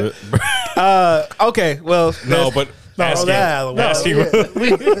 Yeah, but, Okay, well, no, but asking, hell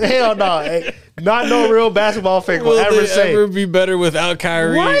no. Hey, not no real basketball fan will will ever they say. ever be better without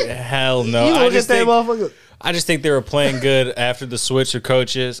Kyrie? What? Hell no. You I look just at that think motherfucker. I just think they were playing good after the switch of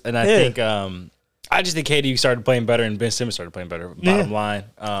coaches, and I think I just think KD started playing better and Ben Simmons started playing better. Bottom line,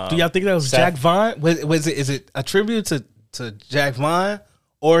 do y'all think that was Seth- Jack Vaughn? Is it a tribute to Jack Vaughn,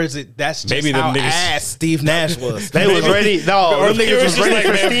 or is it that's just Maybe them how niggas- ass Steve Nash was? They was ready. No, Or them it niggas was was just ready like,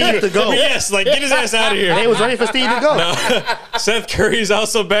 for man, Steve to go. Yes, like get his ass out of They here. was ready for Steve to go. Seth Curry's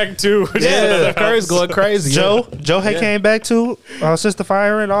also back too. Yeah, Curry's going crazy. Joe had came back too since the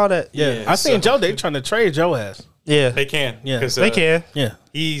fire and all that. Yeah, I seen Joe. They trying to trade Joe ass. Yeah, They can. Yeah. 'cause, they can. Yeah,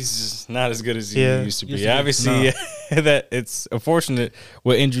 He's not as good as he Yeah. used to be. Used to be. Obviously, that it's unfortunate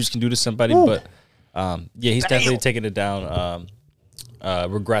what injuries can do to somebody, but yeah, he's definitely taking it down.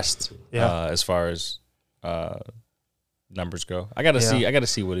 Regressed as far as numbers go. I gotta see. I gotta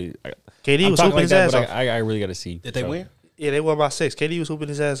see what he. KD I'm was talking hooping like his that, ass but off. I really gotta see. did they win? Yeah, they won by 6. KD was hooping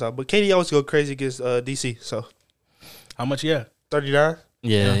his ass off, but KD always go crazy against DC. So How much? Yeah, 39,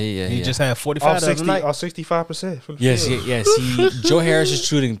 Yeah. he just had 45 all the other 60, night. all 65%. From the Yes, field. yes. Joe Harris is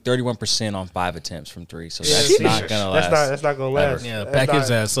shooting 31% on 5 attempts from 3, so that's not gonna last. That's not gonna last. Yeah, That's back not-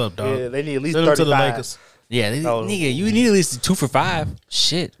 his ass up, dog. Yeah, they need at least Send him to the 35. Lakers. Yeah, nigga, you need at least 2 for 5.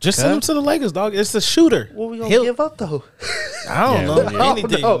 Shit, Just send him to the Lakers, dog. It's the shooter. What we gonna He'll- give up though? I don't Yeah, know yeah.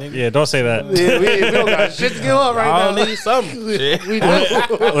 anything. No. nigga. Yeah, don't say that. Yeah, we don't got shit to give up right I now. don't need something.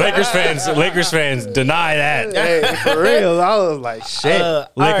 Lakers fans deny that. Hey, for real, I was like, shit. All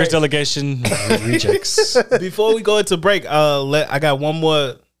Lakers right. delegation rejects. Before we go into break, I got one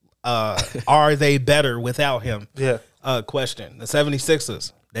more. Are they better without him? Yeah. Question. The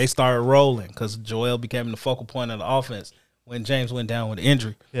 76ers, they started rolling because Joel became the focal point of the offense when James went down with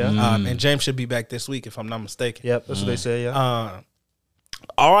injury. Yeah. And James should be back this week if I'm not mistaken. Yep, that's what they say. Yeah.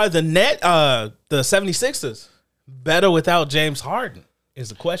 Are the 76ers better without James Harden? Is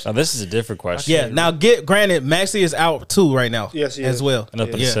the question. Now this is a different question. Yeah. Now, granted, Maxey is out too right now. Yes, he as is. well.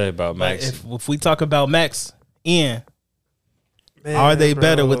 Nothing to say about But Max. If we talk about Max, Man, are they bro.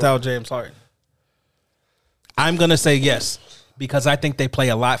 better without James Harden? I'm gonna say yes because I think they play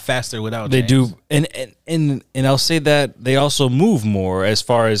a lot faster without. They James. do, and I'll say that they also move more as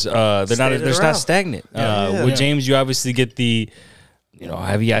far as they're Standing not around. stagnant. Yeah. With James, you obviously get the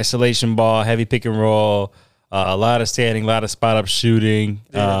heavy isolation ball, heavy pick and roll, a lot of standing, a lot of spot up shooting,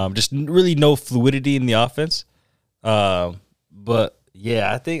 just really no fluidity in the offense. But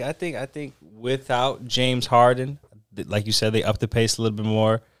yeah, I think without James Harden, like you said, they up the pace a little bit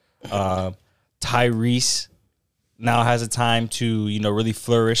more. Tyrese now has a time to really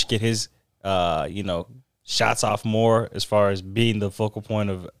flourish, get his shots off more as far as being the focal point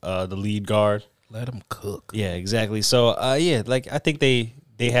of the lead guard. Let him cook. Yeah, exactly. So, I think they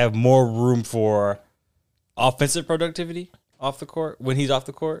have more room for offensive productivity off the court when he's off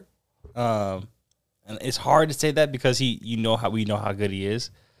the court. And it's hard to say that because we know how good he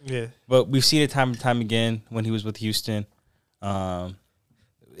is. Yeah. But we've seen it time and time again when he was with Houston.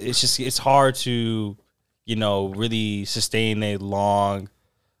 It's hard to, really sustain a long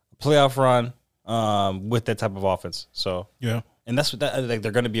playoff run with that type of offense. So Yeah. and that's what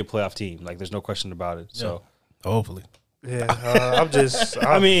they're going to be a playoff team. Like there's no question about it. So Hopefully. Yeah. I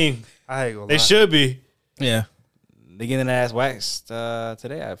ain't gonna they lie. should be. Yeah. They getting their ass waxed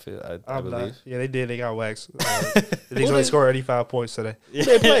today. I believe. Yeah, they did. They got waxed. The Knicks only scored 85 points today.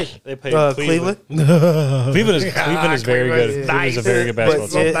 They play. They play Cleveland. Cleveland is very good. Yeah. Cleveland is a very good basketball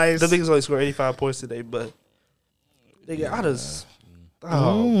But, team. yeah, the Knicks only scored 85 points today, but nigga, I just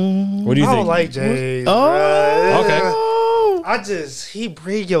What do you I don't think? like James. Okay. He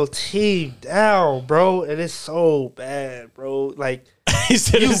bring your team down, bro, and it's so bad, bro. Like He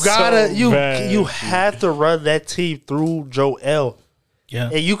said you it's gotta so you bad. you have to run that team through Joel, Yeah.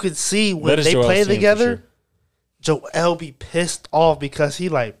 and you can see That when is they Joel's play team for together. Joel be pissed off because he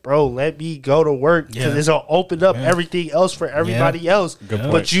like, bro, let me go to work because Yeah. it's gonna open up everything else for everybody else. Good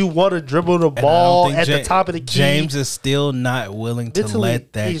But point. you want to dribble the And I don't ball think at the top of the key. James is still not willing to Mentally,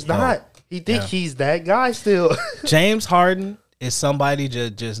 let that he's go. not. He think Yeah. he's that guy still. James Harden is somebody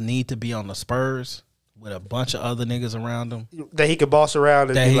just need to be on the Spurs with a bunch of other niggas around him. that he could boss around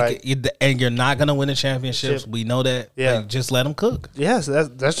and That be he like, and you're not gonna win the championships. We know that. Yeah. Like, just let him cook. yes,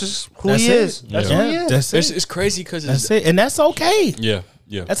 that's just who That's he it. is. That's who he is. That's it. It's crazy because That's it. And that's okay. yeah.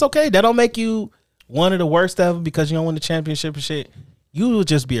 That's okay. That don't make you one of the worst ever because you don't win the championship and shit. You will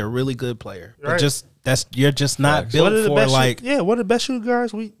just be a really good player. But Right. you're just not Facts. built One of the for best like one of the best shooting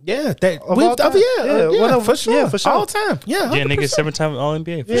guards we yeah that Of we all time. for sure yeah, for sure. all time yeah Yeah, 100%. nigga, 7-time All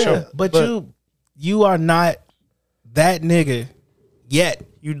NBA for Yeah. sure. But you are not that nigga yet.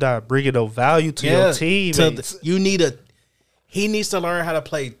 you not bringing no value to your team. You need he needs to learn how to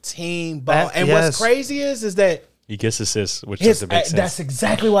play team ball. That- And yes. what's crazy is that He gets assists, which his doesn't make sense. that's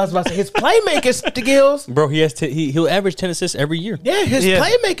exactly what I was about to say. His playmaking skills, Bro, he'll average 10 assists every year. his Yeah.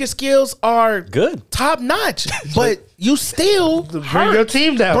 playmaking skills are Good. top notch. But you still bring your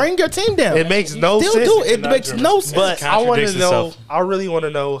team down. Bring your team down. It makes You no still sense. do. It makes no sense. But I want to contradicts know. itself. I really want to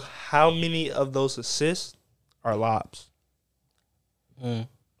know how many of those assists are lobs.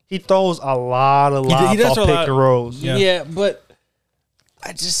 He throws a lot of lobs does off throw a pick lot. and rolls. Yeah, but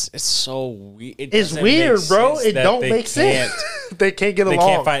it's so weird. It's weird, bro. It don't make sense. They can't get They along.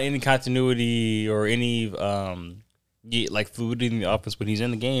 can't find any continuity or any like fluidity in the offense when he's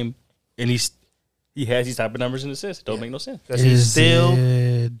in the game, and he has these type of numbers and assists. It don't make no sense. Because he's still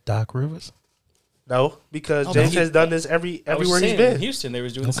it Doc Rivers? no. Because Oh, James but has done this I was everywhere he's saying, been. in Houston, they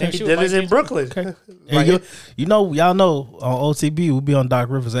was doing the Okay. same He shit. did with this in Mike Brooklyn. And y'all know on OTB we be on Doc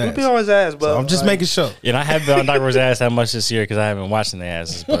Rivers' ass. He be on his ass, but So I'm just making sure. Yeah, and I haven't been on Doc Rivers' ass that much this year because I haven't watched the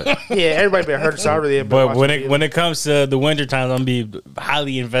asses. But yeah, everybody been hurt. So I really. but when it comes to the winter times, I'm gonna be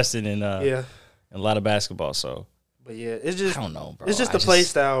highly invested in yeah, a lot of basketball. So but yeah, it's just I don't know, bro. it's just I the play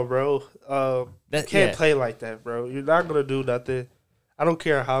style, bro. That- Can't yeah. play like that, bro. You're not gonna do nothing. I don't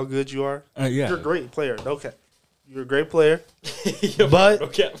care how good you are. Yeah. You're a great player. No cap. You're a great player. But no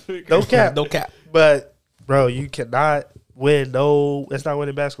cap. No cap. But bro, you cannot win. No, it's not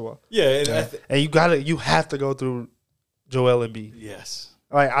winning basketball. Yeah, And you have to go through Joel Embiid. yes,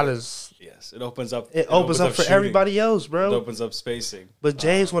 Like yes. It opens up. it opens up for shooting. everybody else, It bro. opens up spacing. But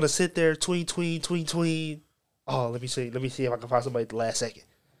James want to sit there, tweet. Oh, let me see if I can find somebody at the last second.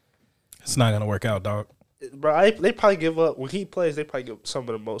 It's not gonna work out, dog. Bro, they probably give up when he plays. They probably give some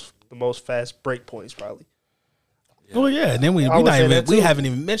of the most fast break points, probably. Well, yeah, and then I would say that we too. haven't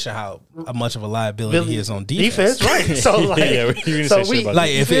even mentioned how much of a liability he is on defense. right? So like, Yeah, we didn't so say shit we about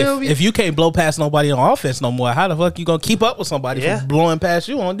Like you feel me? if you can't blow past nobody on offense no more, how the fuck you gonna keep up with somebody Yeah. from blowing past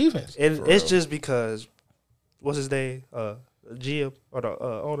you on defense? and it's just because what's his name? GM or the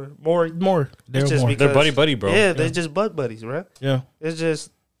owner Maury. More, It's just because They're buddy, bro. Yeah, they're just buddies, right? yeah. It's just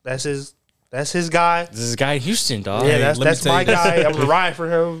that's his guy. This is a guy in Houston, dog. Yeah, Hey, that's let me tell my you this. guy. I'm gonna ride for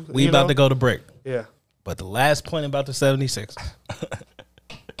him. We about to go to break. Yeah. But the last point about the 76ers.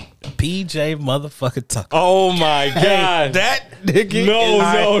 PJ motherfucking Tucker. Oh my god. That nigga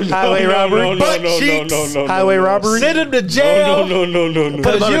Highway robbery. Butt cheeks. Highway robbery. Send him to jail. No.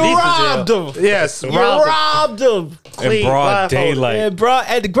 Because him you underneath the robbed jail. him. Yes, You robbed him. In broad daylight. And bro,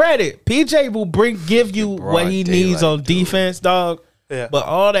 and granted, PJ will give you what he broad needs daylight, on defense, dog. Yeah. But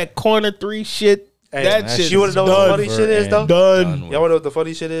all that corner three shit, Hey, that shit you want is to know what the done. funny shit is though? Done. Y'all want to know what the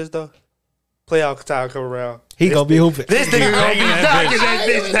funny shit is though? playoff time come around, He gonna be hooping. this nigga gonna be knocking that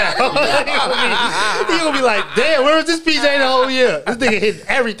bitch down. He gonna be like, damn, where was this PJ the whole year? This nigga hitting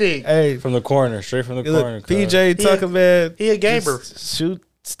everything. Hey, From the corner, straight from the look, corner. PJ Tucker, man. He a gamer. Just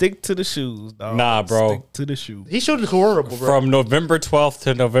stick to the shoes, dog. Nah, bro. Stick to the shoes. He's shooting horrible, bro. From November 12th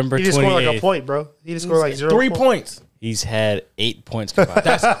to November He just scored like a 28th, point, bro. He just scored like 0 3 points. points. he's had 8 points combined.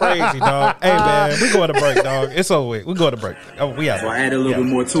 That's crazy, dog. Hey, man, we going to break, dog. It's over with. We going to break. Oh, we out. So I added a little bit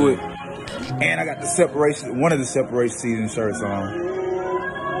more to it. And I got the separation, one of the separation season shirts on.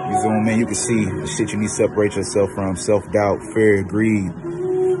 You zoom in, you can see the shit you need to separate yourself from. Self-doubt, fear, greed,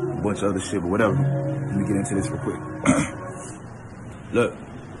 a bunch of other shit, but whatever. Let me get into this real quick. Look.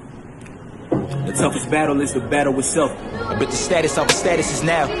 The toughest battle is the battle with self. But the status of the status is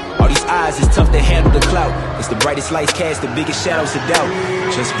now. All these eyes is tough to handle the clout. It's the brightest lights cast the biggest shadows of doubt.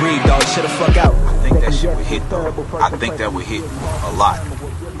 Just breathe, dog. Shut the fuck out. I think that shit would hit, though. I think that would hit a lot.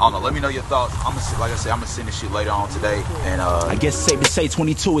 I don't know. Let me know your thoughts. Like I said, I'm gonna send this shit later on today. And I guess it's safe to say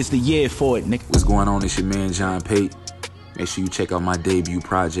 22 is the year for it, nigga. what's going on? It's your man John Pate. Make sure you check out my debut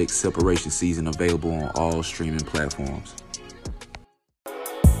project, Separation Season, available on all streaming platforms.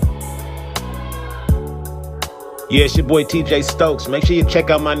 Yeah, it's your boy TJ Stokes. Make sure you check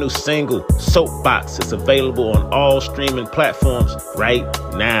out my new single, Soapbox. It's available on all streaming platforms right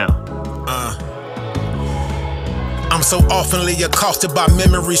now. I'm so oftenly accosted by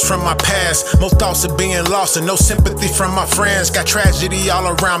memories from my past. Most thoughts of being lost and no sympathy from my friends. Got tragedy all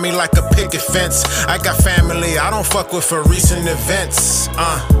around me like a picket fence. I got family I don't fuck with for recent events.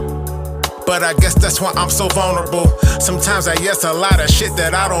 But I guess that's why I'm so vulnerable. Sometimes I yes a lot of shit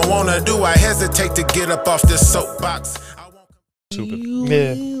that I don't wanna do. I hesitate to get up off this soapbox.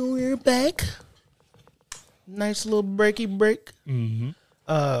 Yeah. We're back. Nice little breaky break.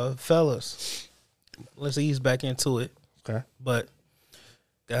 Fellas, let's ease back into it. Okay. But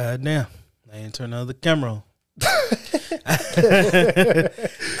goddamn, I ain't turn the camera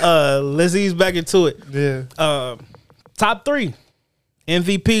on. Let's ease back into it. Yeah. Top 3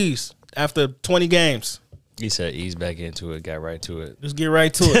 MVPs after 20 games. He said ease back into it, got right to it. Just get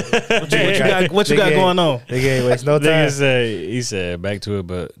right to it. What you got going on? They ain't waste no time. He said back to it,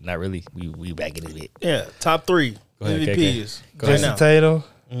 but not really. We back into it. Yeah, top 3 Go ahead, MVPs. Go ahead. Jason Tatum,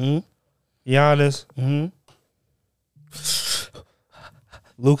 Giannis,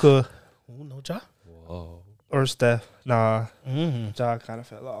 Luka, No job. Whoa. or Steph. Nah, Ja kind of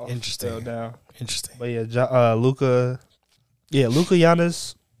fell off. Interesting. Fell down. Interesting. But yeah, Luka. Yeah, Luka,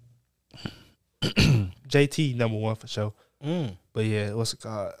 Giannis, JT number 1 for sure. But yeah, what's it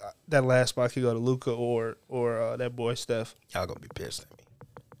called? That last spot could go to Luka or that boy Steph. Y'all gonna be pissed at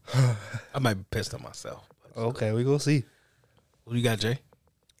me. I might be pissed at myself. Okay, we gonna see. What you got, Jay?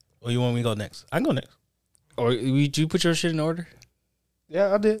 Or you want me to go next? I can go next. Or did you put your shit in order?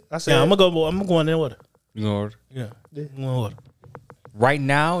 Yeah, I did. I said Yeah, I'm gonna go in order. You in order? Yeah. I'm going in order. Right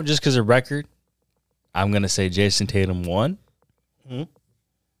now, just because of record, I'm gonna say Jason Tatum 1,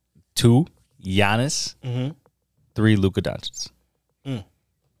 2 Giannis, 3 Luka Doncic.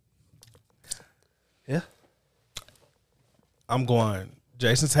 Yeah. I'm going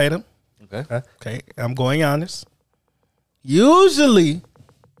Jason Tatum. Okay. Okay. I'm going Giannis. Usually,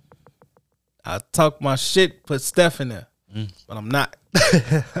 I talk my shit, put Steph in there, but I'm not.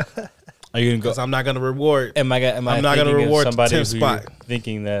 Are you gonna go? Because I'm not gonna reward. I'm not gonna thinking of reward the somebody 10th who spot. you're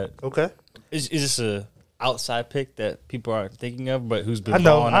thinking that Okay. is this a outside pick that people aren't thinking of, but who's been I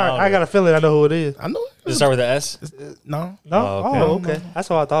know. balling out? I got a feeling I know who it is. I know. Does it start with an S? No. No. Oh, okay. Okay. That's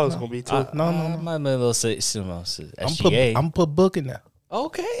what I thought it was gonna be too. No. I might be a little I'm SGA. put Book in there.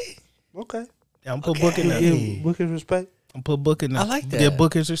 Okay. Okay. Yeah, I'm put Book in there. Give Book his respect. I'm put Book in there. I like that. Give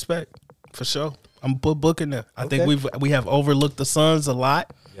Book his respect for sure. I'm put Book in there. I think Okay. we have overlooked the Suns a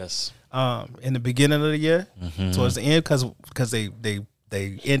lot. Yes. In the beginning of the year, towards the end, because they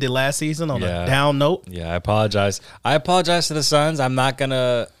ended last season on a down note. Yeah, I apologize. I apologize to the Suns. I'm not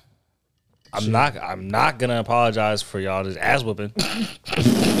gonna apologize for y'all just ass whooping.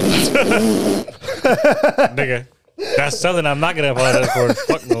 Nigga. That's something I'm not gonna apologize for.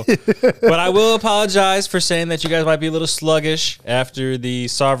 Fuck no. But I will apologize for saying that you guys might be a little sluggish after the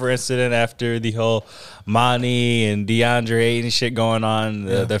Sarver incident, after the whole Monty and DeAndre Ayton shit going on,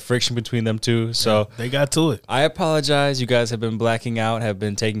 the friction between them two. So They got to it. I apologize. You guys have been blacking out, have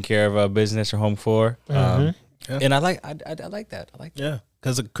been taking care of business or home floor. And I like that. I like that. Yeah.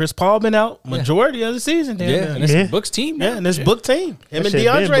 Because Chris Paul been out majority of the season. Yeah, and it's Book's team. Yeah, and this Book team. Him That and shit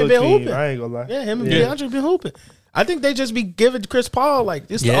DeAndre been Book team. hooping. I ain't gonna lie. Yeah, him and DeAndre been hooping. I think they just be giving Chris Paul like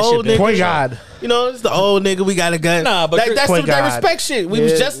this Yeah, the that old shit nigga. been- Point guard. You know, it's the old nigga. We got a gun. Nah, but that's point that guard. respect shit.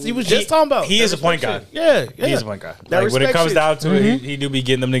 He was just talking about. He that is a point respect guard. shit. Yeah, He is a point guard. That Like when it respect comes shit. down to it, he do be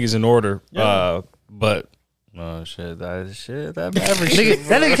getting them niggas in order. Yeah. But that average Nigga,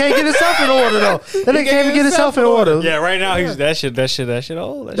 that nigga can't get himself in order though. That nigga can't even get himself in order. Yeah, right now he's that shit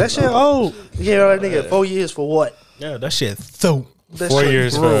old. That shit old. You know that nigga 4 years for what? Yeah, that shit. So 4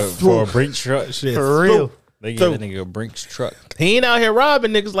 years for a Brinks truck. Shit. For real. They gave that nigga a Brinks truck. he ain't out here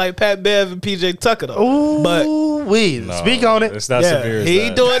robbing niggas like Pat Bev and PJ Tucker though. Ooh, But we speak on it. It's not yeah, severe. As he that.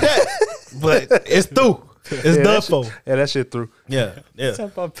 ain't doing that. But it's through. It's Yeah, done that for. shit- Yeah, that shit through. Yeah, yeah.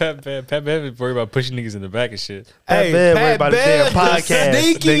 Talk about Pat Bev. Pat Bev is worried about pushing niggas in the back and shit. Pat Bev worried about his damn the podcast,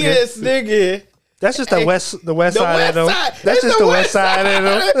 sneakiest nigga. That's just the west The side of them. west side. That's It's just the west side of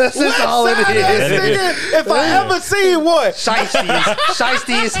them. That's just West all it side is. ass nigga, if I ever seen one.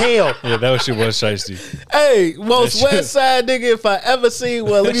 Shiesty as hell. Yeah, that shit was shiesty. Hey, most That shit- west side nigga, if I ever seen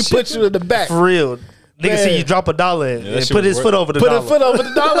one, let me put you in the back. For real. Nigga Man. see you drop $1 that and shit put was his foot over the Put dollar. a foot over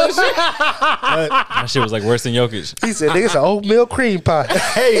the dollar and shit. That shit was like worse than Jokic. He said, nigga, it's an oatmeal cream pie.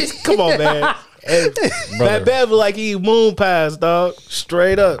 Hey, come on, man. Hey, Pat Bev was like he eat moon pies, dog.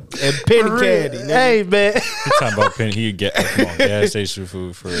 Straight up. And penny For real. candy. Nigga. Hey, man. He talking about penny. He get come on, gas station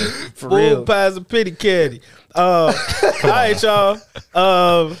food for real. For Moon real. pies and penny candy. All right,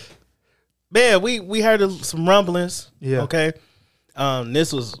 y'all. Man, we heard of some rumblings. Yeah. Okay.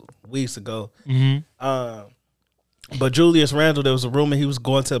 This was weeks ago. But Julius Randle, there was a rumor he was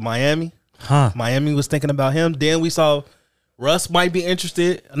going to Miami. Huh. Miami was thinking about him. Then we saw Russ might be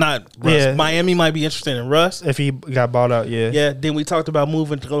interested. Not Russ. Yeah. Miami might be interested in Russ. If he got bought out, yeah. Yeah. Then we talked about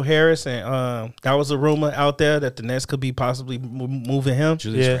moving Joe Harris, and that was a rumor out there that the Nets could be possibly moving him.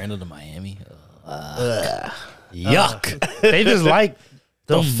 Julius Yeah. Randle to Miami. Yuck. They just like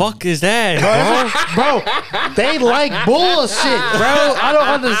The fuck is that, bro, they like bullshit, bro. I don't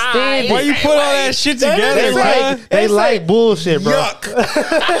understand bro? Why it. you put all that shit together, They bro? like bullshit, bro.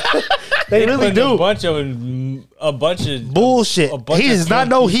 They really A do. bunch of Bullshit. a bunch He of does not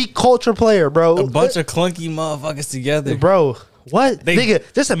know clunky- he culture player, bro. a bunch of clunky motherfuckers together. Bro, what? They-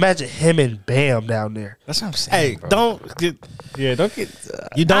 Nigga, just imagine him and Bam down there. That's what I'm saying. Hey, bro. don't get. Yeah, don't get.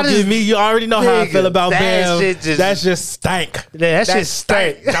 You don't I give just- me. You already know how I Nigga, feel about that Bam. shit just- That's just stank. Yeah, that shit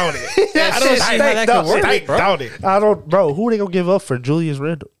stank, don't it? That I don't shit see how stank, that don't could work, it? bro. Don't it? I don't, bro. Who they gonna give up for Julius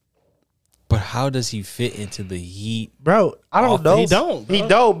Randle? But how does he fit into the Heat? Bro, I don't know. He don't, bro. He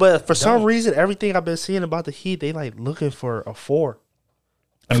don't. But for some reason, everything I've been seeing about the Heat, they like looking for a 4.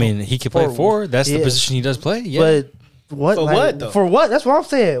 I mean, he can play For- four. That's the yeah. position he does play. Yeah, But what? For like, what, though? For what? That's what I'm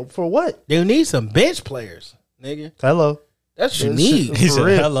saying. For what? They need some bench players, nigga. Hello. That's what you That need. shit- he for said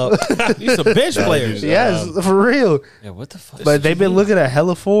real. hello. You need some bench players. Yes, for real. Yeah, what the fuck? But they've been looking at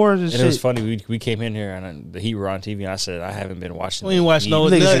hella 4s and And shit. it was funny. We came in here and the Heat were on TV, and I said I haven't been watching. We ain't watch no Niggas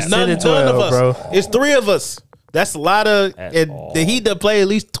none, just none, sitting none of 12, us. bro. It's 3 of us. That's a lot of. At And all. the Heat that play at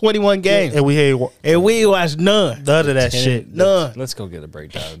least 21 games, And we ain't and we ain't watched none. none of that shit. None. Let's go get a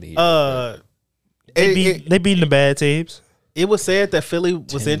breakdown of the Heat. They beating the bad teams. It was said that Philly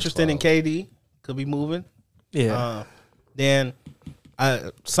was 10, interested in 12. KD, could be moving. Yeah. Then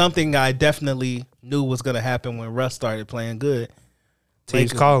something I definitely knew was going to happen when Russ started playing good.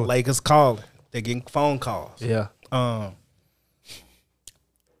 Teams calling. Lakers calling. They're getting phone calls. Yeah.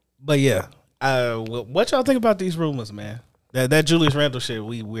 But yeah, what y'all think about these rumors, man? That Julius Randle shit,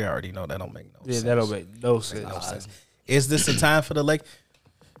 we already know that don't make no Yeah, sense. that don't make no sense. Is this the time for the Lakers?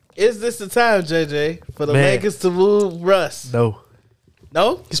 Is this the time, JJ, for the Man. Lakers to move Russ? No.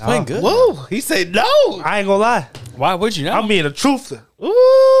 No? He's playing good. Whoa, he said no. I ain't gonna lie. Why would you not? I'm being a truther.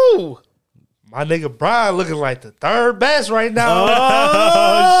 Ooh. My nigga Brian looking like the third best right now.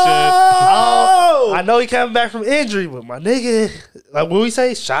 Oh, I know he coming back from injury, but my nigga, like what we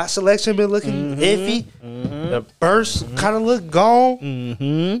say, shot selection been looking iffy. The burst kind of look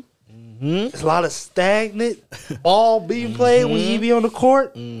gone. There's a lot of stagnant ball being played when he be on the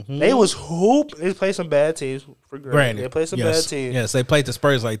court. They was hoop. They played some bad teams for granted. They played some bad teams. Yes, they played the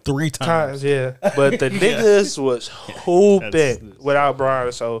Spurs like 3 times. Times, yeah. But the niggas was hooping without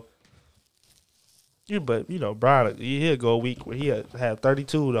Brian. So, but you know, Brian, he'll go a week where he'll have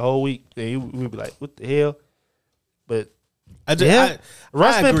 32 the whole week. And we'll be like, what the hell? But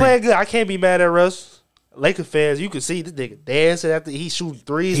Russ been agree. playing good. I can't be mad at Russ. Laker fans, you can see this nigga dancing after he shooting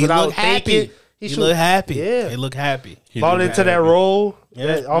threes He without look happy. thinking. He shoot- look happy. Yeah. He look happy. Bought into that role,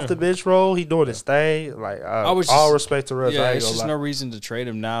 Yeah. off the bench role. He doing his thing. Like was all just- respect to Russ. Yeah, I ain't it's gonna just lie. no reason to trade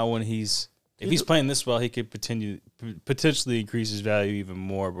him now when if he's playing this well, he could potentially increase his value even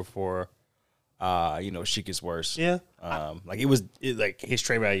more before, shit gets worse. Yeah. like his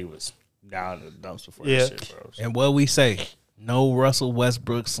trade value was down in the dumps before Yeah. this shit, bro. And what we say, no Russell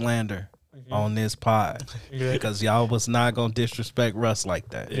Westbrook slander on this pod. Yeah. Because y'all was not going to disrespect Russ like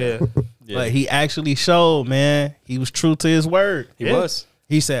that. Yeah. But he actually showed, man, he was true to his word. He was.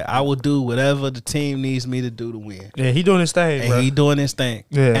 He said, I will do whatever the team needs me to do to win. Yeah, he doing his thing, And bro. he doing his thing.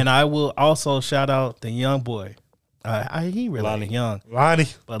 Yeah. And I will also shout out the young boy. He really ain't young. Lonnie.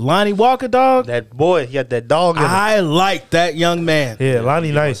 But Lonnie Walker, dog, That boy, he got that dog in him. I like that young man. Yeah,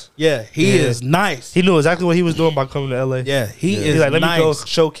 Lonnie nice. Yeah, he Yeah. is nice. He knew exactly what he was doing by coming to LA. Yeah, he is He's like, let nice. me go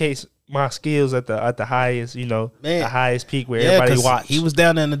showcase my skills at the highest, Man. the highest peak where Yeah, everybody 'cause watch. he was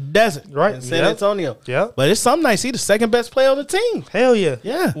down in the desert, Right, in San yep. Antonio. Yeah. But it's some nights he the second best player on the team. Hell yeah.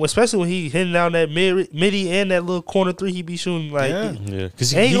 Yeah. Well, especially when he hitting down that midi and that little corner three he be shooting like Yeah. Yeah,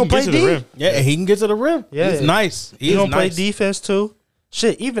 because he ain't gonna play D. Yeah, and he can get to the rim. Yeah. He's nice. He He's gonna play nice. defense too.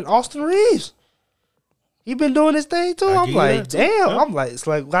 Shit, even Austin Reeves. He been doing his thing too. I'm give you like, that, too. damn. Yeah. I'm like, it's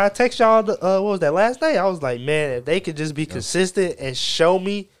like when I text y'all what was that last day? I was like, man, if they could just be consistent and show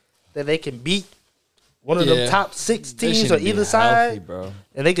me that they can beat one of them Yeah. top 6 They teams should on be either healthy, side, bro.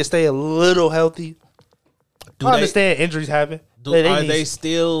 and they can stay a little healthy. Do I they- understand injuries happen. Do, They are need- they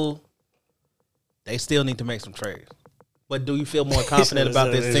still? They still need to make some trades. But do you feel more confident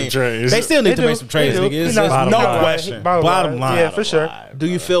about this team? trades. They still need to do. make some trades, They do. nigga. It's You know, no bottom line. question. Bottom Bottom line. Yeah, for sure. Do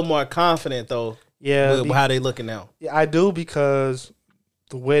you feel more confident though? Yeah, With how they looking now? Yeah, I do because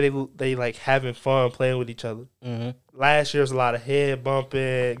the way they like having fun playing with each other. Mm-hmm. Last year was a lot of head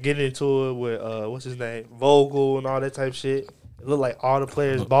bumping, getting into it with what's his name, Vogel and all that type of shit. It looked like all the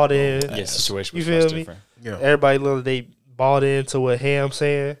players bought in. Yeah, situation You was feel much me? different. Yeah. Everybody looked like they bought into what Ham's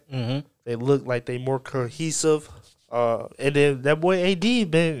saying. Mm-hmm. They look like they more cohesive. And then that boy AD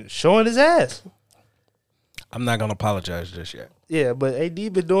been showing his ass. I'm not gonna apologize just yet. Yeah, but AD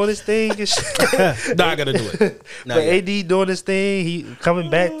been doing his thing and shit. Not gonna do it. Not But yet. AD doing his thing, he coming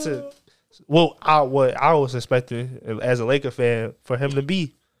back to what I was expecting as a Laker fan for him to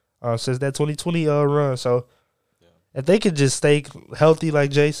be since that 2020 run. So if they could just stay healthy, like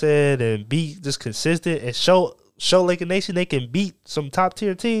Jay said, and be just consistent and show Laker Nation they can beat some top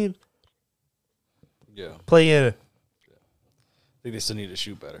tier teams, Yeah. play in. I think they still need to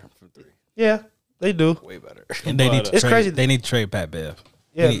shoot better from three. Yeah, they do. Way better. And they need to It's trade. crazy. They need to trade Pat Bev.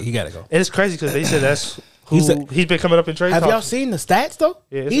 Yeah. He got to go. And it's crazy because they said that's who He's a- he's been coming up in trade Have talks. y'all seen the stats though?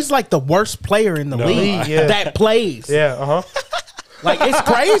 Yeah, it's- He's like the worst player in the league Yeah. that plays. Yeah, uh huh. Like it's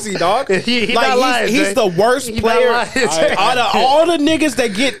crazy, dog. He like not lying, he's Jay. the worst He not player lying, Jay. out of all the niggas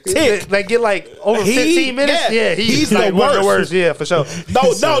that get ticked. They get like over He- 15 minutes. yeah, Yeah, he's like the one of the worst. worst. Yeah, for sure. No,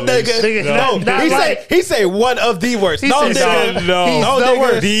 nigga. Nigga, No, not he like- say one of the worst. He No, said nigga. no. He's No, the nigga.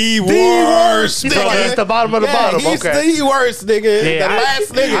 worst. The worst. He's like, he's the bottom of the bottom. He's Okay. the worst, nigga. Yeah, the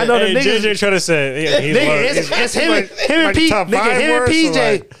last nigga. I know the Hey, niggas. JJ trying to say, yeah, he's Nigga, it's him and like P. top Nigga, five him and worst, or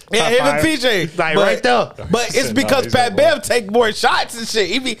PJ. like- Yeah, him and PJ. Like But- right there. But it's No, because he's Pat not Bev take more shots and shit.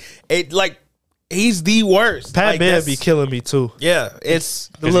 He be he's the worst. Pat Like, Bev that's- be killing me too. Yeah, it's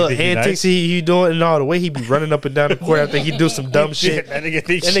The Does he little think he hand nice? ticks he doing and all the way he be running up and down the court. I think he do some dumb shit. That nigga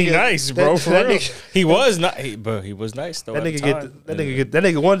thinks That he nigga- nice, bro. For that real. nigga- He was not, but he was nice though. That at nigga the get time. that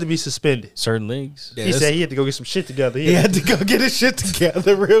nigga wanted to be suspended. certain leagues. Yeah, He it's- said he had to go get some shit together. he had to go get his shit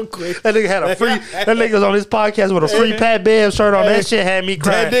together real quick. That nigga had a free. That nigga was on his podcast with a free Pat Bev shirt on. That shit had me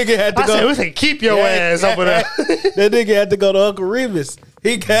crying. That nigga had to I go. said, "We can keep your ass over there." That nigga had to go to Uncle Remus.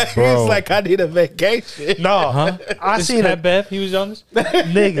 He was like, I need a vacation. No, I This seen Pat a Bev, he was on this.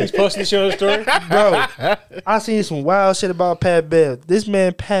 nigga, Posting this shit on the story. bro. I seen some wild shit about Pat Bev. This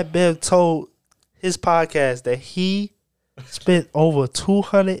man, Pat Bev, told his podcast that he spent over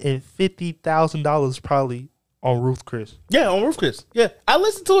 $250,000 probably on Ruth Chris. Yeah, on Roof Chris. Yeah, I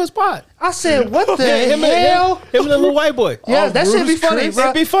listened to his pod. I said, "What the him hell?" and the little white boy. Yeah, On that should be Ruth's funny, Chris. bro.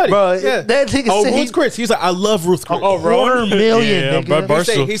 It'd be funny, Bro, Yeah. that nigga Oh, said Ruth Chris. He's like, I love Ruth Chris. $250,000, Yeah, nigga. but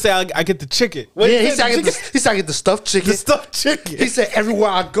He said, I get the chicken. What Yeah, he he said, he said, "I get the stuffed chicken." the stuffed chicken. He said, "Everywhere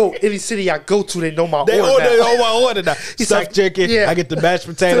I go, any city I go to, they know my They order." order now." on my order now. He's Stuffed like, chicken. yeah. I get the mashed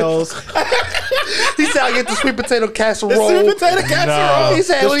potatoes. He said, "I get the sweet potato casserole." the sweet potato casserole. He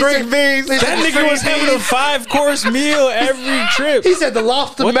said, the he string said- beans. he said That the nigga string was having a beans. 5-course meal every trip. He said the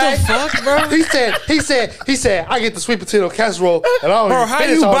lobster What the mac. fuck, bro? He said, "I get the sweet potato casserole." And I don't Bro, even how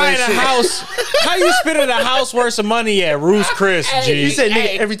finish you all buying that a shit. house? How you spending a house worth of money at Ruth's Chris, G? He said,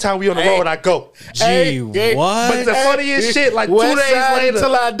 "Nigga, every time we on the road, I go." Gee, what? But the funniest shit, like 2 West days side later,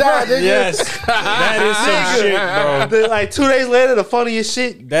 until I die, nigga. Yes, that is some shit, bro. like 2 days later, the funniest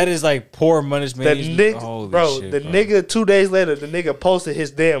shit. That is like poor management. The nigga, Holy bro, shit, the bro. nigga 2 days later, the nigga posted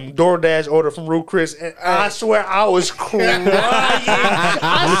his damn DoorDash order from Ruth Chris, and I swear I was crying.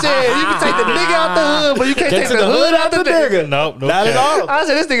 I said you can take the nigga out the hood, but you can't take the hood out the nigga. Nope, Not at all. I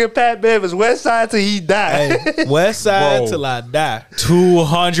said this nigga Pat Bev is West Side till he die. Hey, West Side Bro. till I die.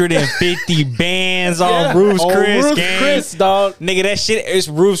 250 bands on Roof's On Chris, Ruth's gang. Chris, dog. Nigga, that shit is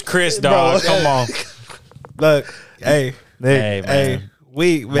Roof's Chris, dog. Come on. Look, hey, Hey, man. hey,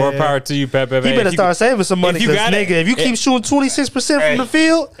 we man. More power to you, Pepe. He better start saving some money, if you because got it- nigga, if you keep shooting 26% from the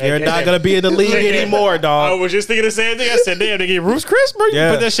field, You're not gonna be in the league anymore, I dog. was just thinking the same thing. I said, damn, they get Roof's Chris, bro. You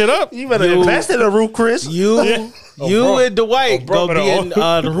Yeah. put that shit up. you better invest in a roof, Chris. You bro. and Dwight bro, go but be in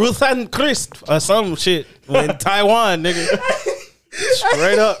the Ruth and Chris or some shit in Taiwan, nigga.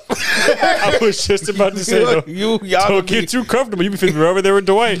 Straight up. I was just about to say, though. Y'all Don't gonna get be too comfortable. You be feeling over there with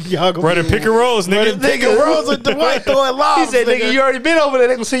Dwight. Y'all gonna Running be- pick and rolls, nigga. nigga rolls with Dwight throwing He lobs. said, nigga, you already been over there.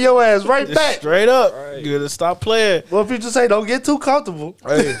 They gonna send your ass right back. Straight up. You gotta stop playing. Well, if you just say, don't get too comfortable.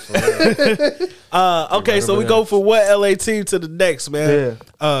 Okay, so we go for what LA team to the next, man.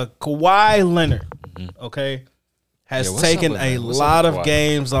 Kawhi Leonard, okay, has Yeah, what's up taken with a that? What's up lot with of Kawhi?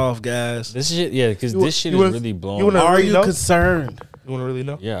 games off, guys. This shit, yeah, because this shit you is wanna- really you blowing. wanna- Are really you know? concerned? You want to really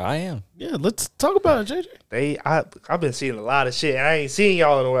know? Yeah, I am. Yeah, let's talk about it, JJ. I've been seeing a lot of shit. I ain't seen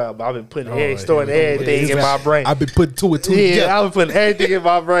y'all in a while, but I've been putting storing everything in my brain. I've been putting two and two Yeah, together. I've been putting everything in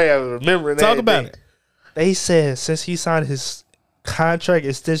my brain. I was remembering Talk about everything. it. They said since he signed his contract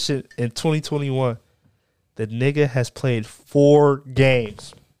extension in 2021, the nigga has played 4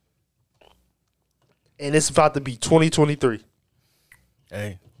 games. And it's about to be 2023.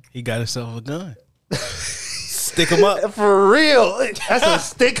 Hey, he got himself a gun. Stick him up. For real. That's a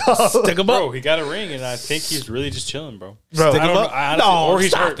stick up. Stick him Bro, up. he got a ring, and I think he's really just chilling, bro. Bro, Stick I him don't up. know. I honestly, or he's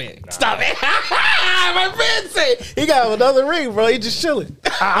stop hurt. it. Nah. Stop it. My friend said he got another ring, bro. He just chilling.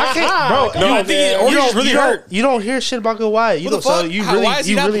 I can't, bro. No, I think or he's really hurt. You don't hear shit about Kawhi. You What don't. the So fuck? you How- really, why is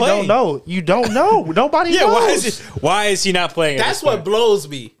he you not really playing? don't know. You don't know. Nobody Yeah, knows. why is he not playing? at That's this what point? blows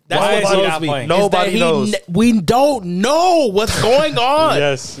me. That's Why what is he blows not me. playing? Nobody Is that knows. We don't know what's going on.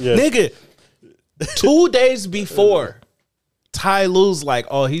 Yes, yes. Nigga, 2 days before, Ty Lue's like,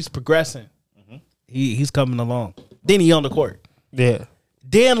 oh, he's progressing. He's coming along. Then he on the court. Yeah.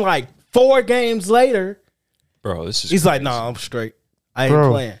 Then like 4 games later, Bro, this is he's like, crazy. nah, I'm straight. I ain't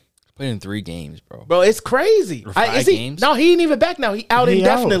Bro. playing. Playing in 3 games, bro. Bro, it's crazy. Or 5 is he, games? No, he ain't even back now. He out He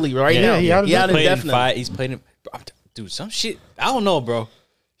indefinitely right Yeah, now. he out He out Played in indefinitely. 5. He's played in. Dude, some shit. I don't know, bro.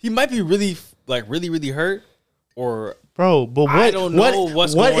 He might be really, really hurt, or Bro, but what? I don't know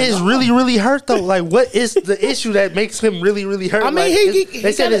what's what going is on. really hurt though? Like, what is the issue that makes him really hurt? I mean, Like,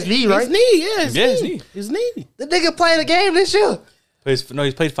 they said his knee, right? His knee, yeah. His Yeah, knee. his knee. His knee. The nigga played a game this year. he's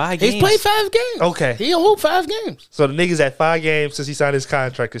played 5 games. He's played 5 games. Okay. He hoop 5 games. So the nigga's at 5 games since he signed his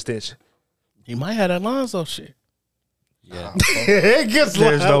contract extension. He might have that Lonzo shit. Yeah. There's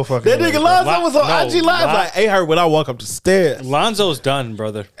no fucking That way, nigga bro. Lonzo was on No, IG Live Lon- like, hey, her when I walk up the stairs. Lonzo's done,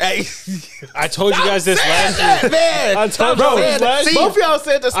 brother. Hey, I told you guys this last year. man. I told you this last year. Both of y'all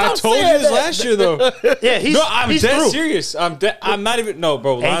said that. I Stop told you saying this that. last year, though. Yeah, he's No, I'm he's dead through. serious. I'm not even. No,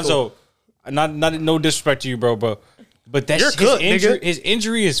 bro. Lonzo. Not no disrespect to you, bro. But that's You're his good, injury. nigga. His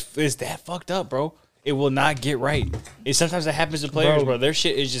injury is that fucked up, bro. It will not get right. It sometimes that happens to players, bro. Their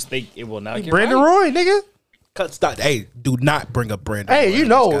shit is just it will not get Brandon right. Roy, nigga. Cut, stop. Hey, do not bring up Brandon. Hey, Roy you on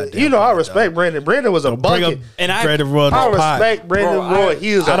know, this goddamn I podcast, respect dog. Brandon. Brandon was a Bring up bucket. And Brandon Roy on I the pod. respect Brandon Bro, Roy.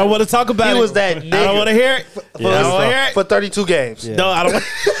 He was. I don't want to talk about it. He was that I don't nigga. want to hear it. I don't want to hear it. for 32 games. No, I don't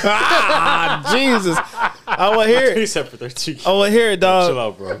want Jesus. I want to hear it. Except for 13. I want to hear it, dog. Chill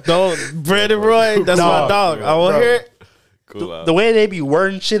out, bro. Don't Brandon Roy. That's my dog. I want to hear it. Cool out. The way they be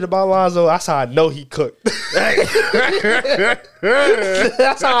wording shit about Lonzo, that's how I know he cooked.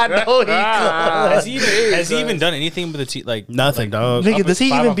 That's how I know he cooked. Has he even done anything with the team? Like Nothing, dog. Nigga, does he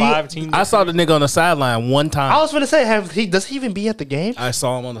even be? 5-on-5 team? I saw the nigga on the sideline one time. I was gonna say, does he even be at the game? I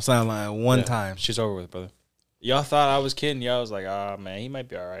saw him on the sideline one time. Shit's over with, brother. Y'all thought I was kidding. Y'all was like, ah, man, he might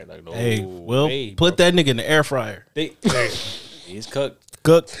be all right. Like, no, Hey, well, hey, put bro. that nigga in the air fryer. He's cooked.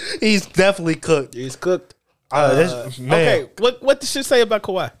 Cooked. He's definitely cooked. He's cooked. Man, Okay, what the shit say about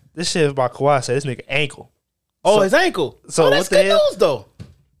Kawhi? this shit about Kawhi said this nigga ankle. Oh, So- his ankle. so Oh, that's what the good hell? news, though.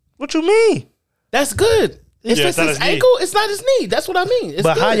 What you mean? That's good. It's Yeah, just it's not his his knee. ankle. It's not his knee. That's what I mean. It's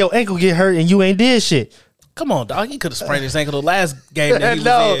But good. how your ankle get hurt and you ain't did shit? Come on, dog. He could have sprained his ankle the last game that he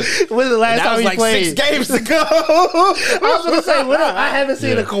No, was in. when's the last That time was he like played? 6 games ago. I was gonna say, I haven't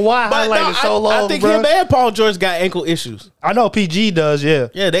seen a Kawhi But highlight no, in so long, I think bro. him and Paul George got ankle issues. I know PG does, yeah.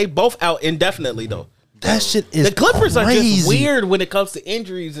 Yeah, they both out indefinitely though. That shit is The Clippers are crazy. just weird when it comes to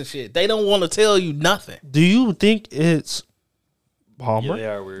injuries and shit. They don't want to tell you nothing. Do you think it's Balmer? Yeah, they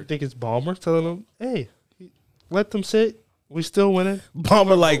are You weird. think it's Balmer telling them, hey, let them sit We still winning.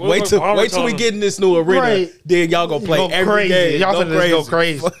 Bomber like, wait till we get in this new arena. Right. Then y'all gonna play every game. Y'all finna go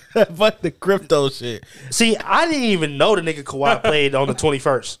crazy. Fuck the crypto shit. See, I didn't even know the nigga Kawhi played on the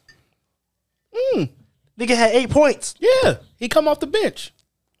 21st. Nigga had 8 points. Yeah, he come off the bench.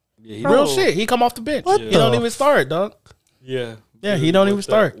 Yeah, Real shit. He come off the bench. He don't even start, dog. Yeah. Yeah, he don't even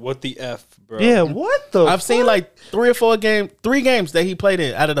start. What the F, bro? Yeah, what the I've seen like 3 or 4 games, 3 games that he played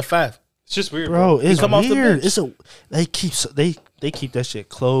in out of the 5. It's just weird, bro. It's come off the weird. bench. They keep that shit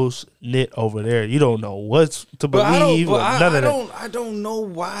close knit over there. You don't know what's to But believe. None of that. I don't know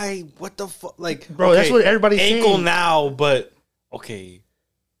why. What the fuck? Like, Bro, okay, that's what everybody's ankle saying. now, but okay,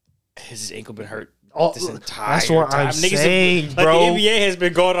 has his ankle been hurt this entire That's what time? I'm Niggas saying, have, bro. Like, the NBA has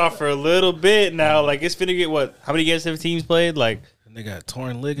been going off for a little bit now. Like, it's finna get what? How many games have teams played? Like, They got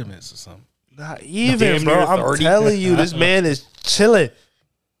torn ligaments or something. Not even, Damn bro. near I'm 30. telling you, this man is chilling.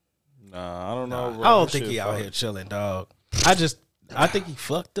 nah, I don't know. I don't think he out here chilling, dog. I think he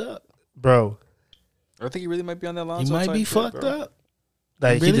fucked up. Bro, I think he really might be on that line. He might be fucked up.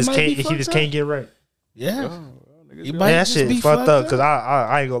 like Really he just might be can't. He fucked just up. can't get right. Yeah. He Man, might that just shit be fucked up because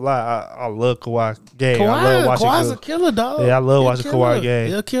I ain't gonna lie. I love Kawhi game. I love watching. Kawhi's a killer, dog. Yeah, I love He a watching killer. Kawhi game.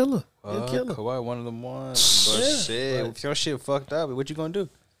 He a killer. He a killer. Kawhi, one of them ones. But shit, if your shit fucked up, what you gonna do?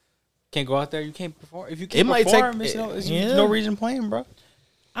 Can't go out there. You can't perform. If you can't might perform, take- there's yeah. no reason playing, bro.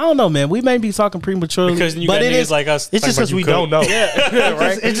 I don't know, man. We may be talking prematurely, Because you but got it niggas is like us. It's just talking because about we you don't know.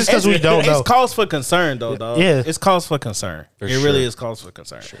 right? It's just because we don't know. It's cause for concern, though, dog. Yeah. It's cause for concern. For it sure. really is cause for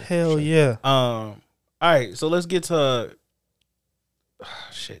concern. Hell yeah. All right, so let's get to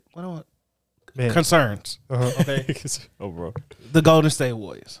shit. What do I want? Man. Concerns. Okay. Oh, bro. The Golden State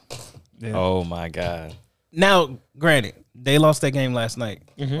Warriors. Yeah. Oh my god. Now, granted, they lost that game last night.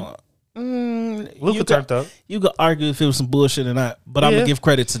 Luka turned up. You could argue if it was some bullshit or not, but I'm Yeah. gonna give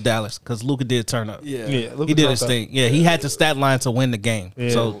credit to Dallas because Luka did turn up. Yeah. Yeah, Luka He did turned his up. thing. Yeah, he had the stat line to win the game. Yeah.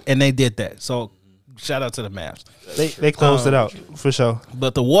 So and they did that. So shout out to the Mavs. They closed it out for sure.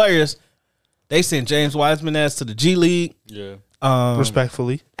 But the Warriors, they sent James Wiseman ass to the G League. Yeah.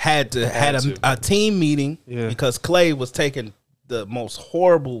 Respectfully. Had a team meeting Yeah. because Clay was taking the most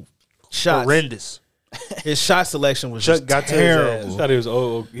horrible shots. Horrendous. His shot selection was Chuck just got to his terrible. He thought he was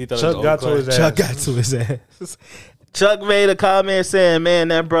old. He thought Chuck it was got to old his ass. Chuck got to his ass. Chuck made a comment saying, "Man,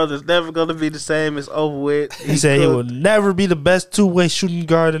 that brother's never gonna be the same. It's over with." He said he will never be the best two-way shooting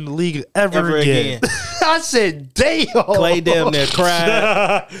guard in the league ever again. I said, damn. Clay damn near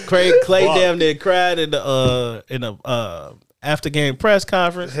cried. Clay damn near cried in the after game press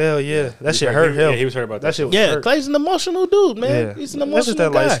conference. Hell yeah. That shit hurt him. Yeah, he was hurt about That shit was Yeah, hurt. Clay's an emotional dude, man. Yeah. He's an That's emotional just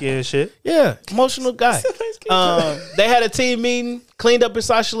that guy. light skin shit. Yeah, emotional guy. They had a team meeting, cleaned up his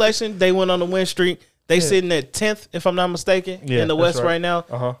shot selection. They went on a win streak. They sitting at 10th, if I'm not mistaken, Yeah, in the that's West right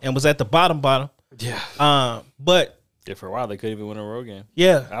now, and was at the bottom. Yeah. But Yeah, for a while they couldn't even win a road game.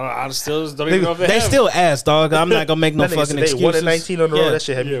 yeah, I still don't even know if they have. still ass, dog. I'm not gonna make no That nigga fucking said they excuses. 1 and 19 on the road. Yeah. That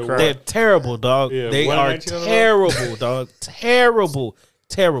shit had me Yeah, They're crying. terrible, dog. Yeah, They 1 are 19 on the road. terrible, dog.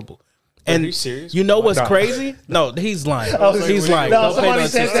 Terrible. And Are you serious? you know what's Nah. crazy? No, he's lying. He's lying. No, Don't pay somebody no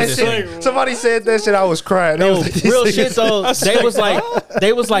said attention that to this shit. nigga. Somebody said that shit. I was crying. No, They was- real shit though.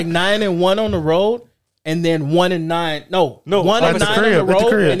 They was like 9-1 on the road, and then 1-9. No, 1 at and the 9 on crib, the at the road,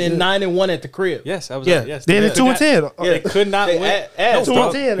 crib. and then 9-1 at the crib. Yes, I was. Yeah. Yes. Then they it's 2 and 10. They could not They win. ass, 2 dog.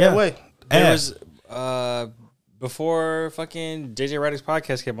 and 10 Yeah. that way. There Ass. was before fucking JJ Redick's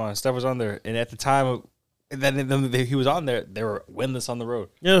podcast came on. Steph was on there, and at the time that he was on there, they were winless on the road.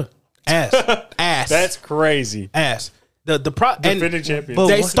 Yeah, ass. That's crazy. ass. The Defending champions. But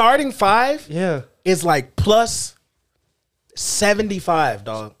they what- starting 5 Yeah. is like plus 75,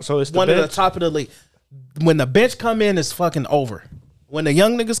 dog. So it's the one of bench? the top of the league. When the bench come in, it's fucking over. When the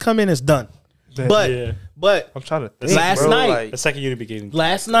young niggas come in, it's done. But Yeah. but I'm trying to think, Last bro, night- like, The second unit became.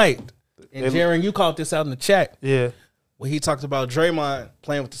 last night, and Jaron, you caught this out in the chat yeah. when he talked about Draymond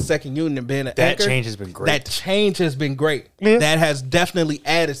playing with the second unit and being an That anchor. change has been great. That change has been great. Yeah. That has definitely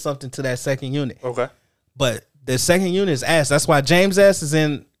added something to that second unit. Okay. But the second unit is ass. That's why James ass is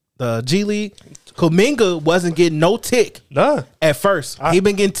in the G League. Kuminga wasn't getting no tick Nah. at first. He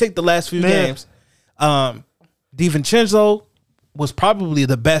been getting ticked the last few Man. games. DiVincenzo was probably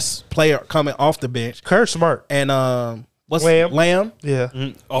the best player coming off the bench. Kurt Smart. And what's Lamb. Lamb? Yeah.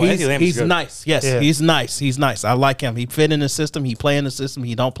 Oh, Anthony Lamb is he's good. nice. Yes, Yeah. he's nice. He's nice. I like him. He fit in the system. He play in the system.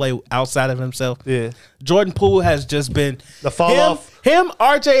 He don't play outside of himself. Yeah. Jordan Poole has just been The fall off. Him,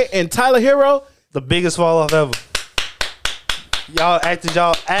 RJ, and Tyler Hero. The biggest fall off ever. Y'all acted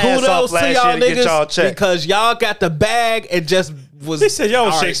y'all ass Kudos off to last y'all year to get y'all niggas checked. because y'all got the bag and just was. They said y'all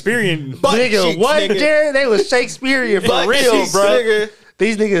was all right. Shakespearean. Butt Nigga, cheeks, what, nigga. Jared? They was Shakespearean for Butt real, cheeks, bro. nigga.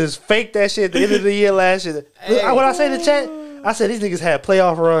 These niggas faked that shit at the end of the year last year. What I say in the chat? I said these niggas had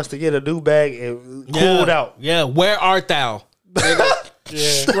playoff runs to get a new bag and cooled out. Yeah, where art thou?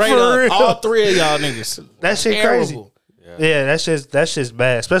 Straight For real. up, all three of y'all niggas. That shit crazy. Yeah, that's just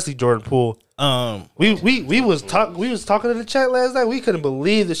bad, especially Jordan Poole. We was talking in the chat last night. We couldn't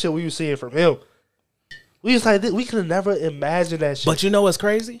believe the shit we was seeing from him. We was like, we could have never imagined that shit. But you know what's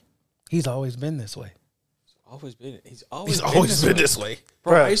crazy? He's always been this way. He's always been this way.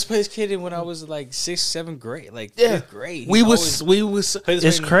 Bro, I used to play this kid when I was like 6th, 7th grade, like 5th grade. We was.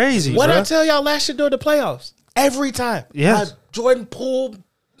 It's crazy. What bro. I tell y'all last year during the playoffs? Every time, Yes. Jordan Poole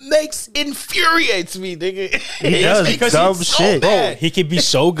infuriates me, nigga. He does dumb shit. Bro, he can be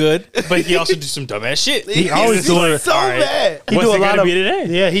so good, but he also do some dumbass shit. He always do it. so bad. He What's do a it lot gonna of be today?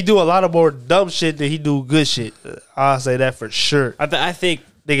 Yeah, he do a lot of more dumb shit than he do good shit. I'll say that for sure. I think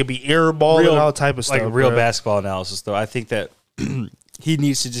They could be airball and all type of stuff. like real bro. basketball analysis, though. I think that he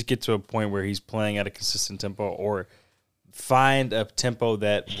needs to just get to a point where he's playing at a consistent tempo, or find a tempo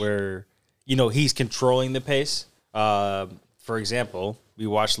that where he's controlling the pace. For example, we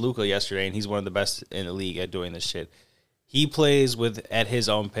watched Luka yesterday, and he's one of the best in the league at doing this shit. He plays at his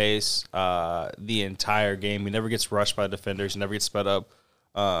own pace the entire game. He never gets rushed by defenders. He never gets sped up,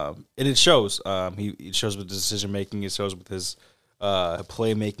 and it shows. It shows with decision making. It shows with his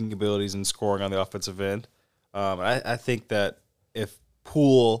playmaking abilities and scoring on the offensive end. I think that if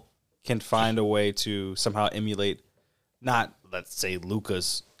Poole can find a way to somehow emulate, not let's say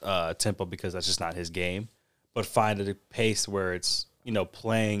Luka's tempo, because that's just not his game, but find a pace where it's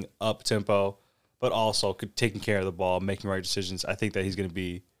playing up tempo, but also taking care of the ball, making right decisions. I think that he's going to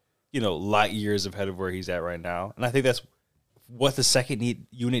be light years ahead of where he's at right now, and I think that's what the second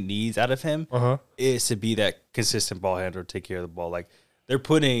unit needs out of him is to be that consistent ball handler, take care of the ball. Like, they're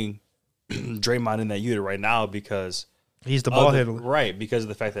putting Draymond in that unit right now because He's the ball handler. right? Because of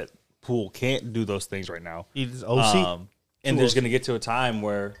the fact that Poole can't do those things right now. He's OC. And there's going to get to a time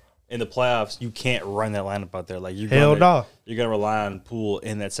where in the playoffs you can't run that lineup out there. Like you're Hell no. You're going to rely on Poole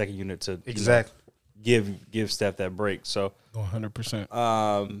in that second unit to give Steph that break. So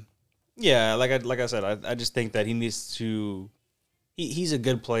 100%. yeah, like I said, I just think that he needs to. He's a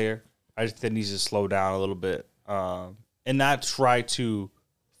good player. I just think he needs to slow down a little bit and not try to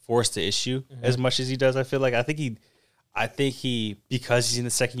force the issue as much as he does. I feel like I think he because he's in the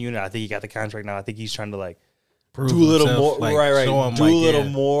second unit. I think he got the contract now. I think he's trying to like do a little more, right? Do a little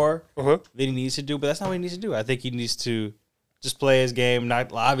more than he needs to do. But that's not what he needs to do. I think he needs to just play his game.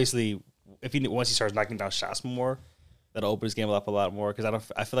 Not obviously, once he starts knocking down shots more, that'll open his game up a lot more. Because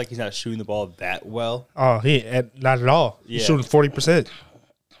I feel like he's not shooting the ball that well. Oh, not at all. Yeah. He's shooting 40%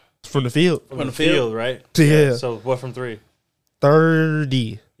 from the field. From the field, right? Yeah. So what from three?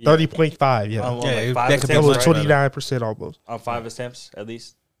 30. 30.5, yeah. Like five that could be attempts, Almost right? 29% almost. On 5 attempts at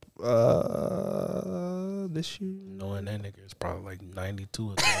least. This year. Knowing that nigga is probably like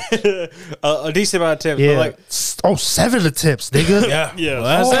 92 A decent amount of attempts. Yeah. But like, 7 attempts, nigga. yeah.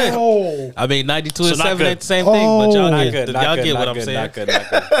 Well, that's it. Oh, I mean, 92 So and not 7 good. ain't the same thing, but y'all Not get, good. y'all Not good. get what Not I'm good. saying. Not good. Not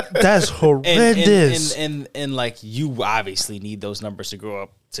good. that's horrendous. And like you obviously need those numbers to go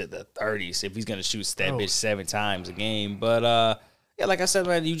up to the 30s if he's gonna shoot that bitch 7 times a game. But yeah, like I said,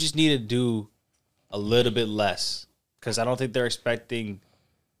 man, you just need to do a little bit less because I don't think they're expecting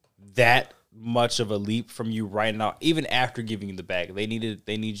that much of a leap from you right now. Even after giving you the bag, they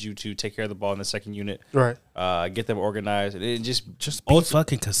need you to take care of the ball in the second unit, Right. Get them organized, and just Be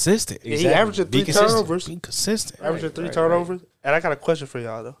fucking consistent. He averaging 3 turnovers. Be consistent. Averaging 3 turnovers. And I got a question for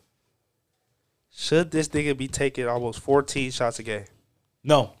y'all, though. Should this nigga be taking almost 14 shots a game?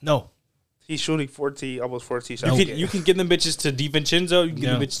 No. He's shooting almost 14 shots a game. You can give them bitches to DiVincenzo. You can give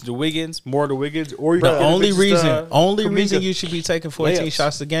them bitches to Wiggins, more to Wiggins, or you The can give them only bitches to reason Kuminga. you should be taking 14 Layups.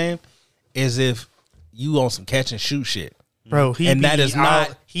 shots a game is if you on some catch and shoot shit. Bro, And that is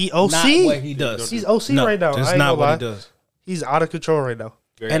not he OC. not what he does. He's OC No, right now. that's I ain't not gonna what lie. he does. He's out of control right now.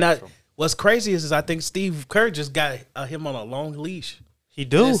 Very And natural. what's crazy is I think Steve Kerr just got him on a long leash. He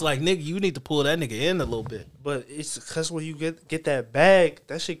do. And it's like, nigga, you need to pull that nigga in a little bit. But it's because when you get that bag,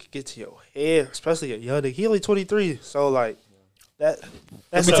 that shit could get to your head, especially a young nigga. He only 23, so like that's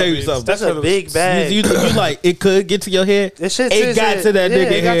Let me tell you something. That's a big bag. You like it could get to your head. That shit It got to that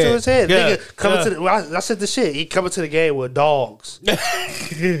nigga It got head. to his head. Yeah. Nigga coming to the. Well, I said the shit. He coming to the game with dogs.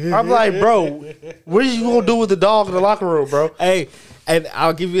 I'm like, bro, what are you gonna do with the dog in the locker room, bro? Hey, and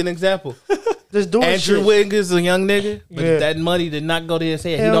I'll give you an example. Just doing Andrew shit. Wiggins is a young nigga, but Yeah. that money did not go to his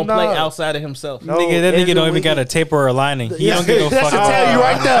head. Hell he don't play no. outside of himself. No, Nigga, that nigga Andrew don't even got a Wiggins- taper or a lining. He Yeah. don't give no That fuck. should tell you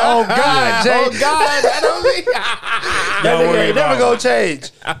right there. Oh God, Jay. Oh God, that don't mean. That Don't nigga worry ain't never about gonna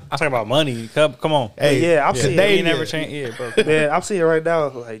change. I'm talking about money. Come on. Hey, yeah, I'm seeing They it. never change. Yeah, bro. Man, I'm seeing it right now.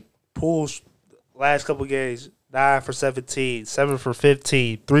 Like Poole's last couple games, 9 for 17, 7 for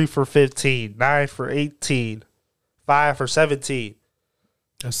 15, 3 for 15, 9 for 18, 5 for 17.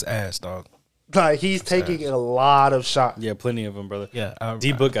 That's ass, dog. Like, he's taking a lot of shots. Yeah, plenty of them, brother. Yeah,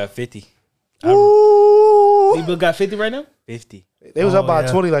 D-Book got 50. Ooh. D-Book got 50 right now? 50. They was up by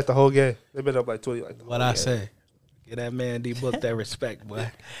yeah. 20 like the whole game. They've been up like 20 like the whole What game. I say? Get that man D-Book that respect, boy.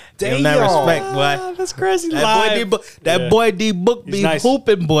 Damn. Give him that respect, boy. That's crazy. That boy D-Book be nice.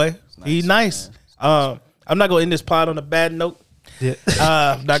 hooping, boy. He's nice. I'm not going to end this pod on a bad note. Yeah.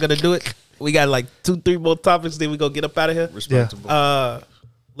 I'm not going to do it. We got like 2-3 more topics, then we go get up out of here. Respectable.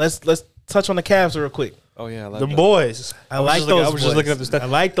 Let's touch on the Cavs real quick. Oh, yeah. I like The that. boys. I like those. I was just looking up the stats. I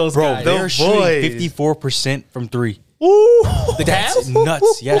like those Bro, guys. they're boys. shooting 54% from 3. Ooh. The That's Cavs?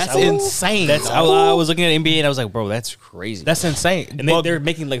 nuts. Yes, That's insane. I was looking at NBA and I was like, bro, that's crazy. That's insane. and they're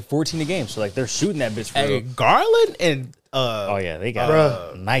making like 14 a game, so like they're shooting that bitch for Hey, real. Garland and Oh yeah, they got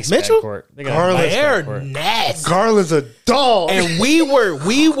Bruh. a nice Mitchell? backcourt. They got Garland. a nice they're backcourt. nasty. Garland's a dog. And we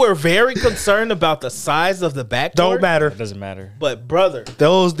were very concerned about the size of the backcourt. Don't matter. It doesn't matter. But brother,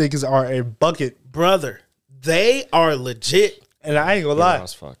 Those niggas are a bucket. they are legit. And I ain't gonna Raw lie.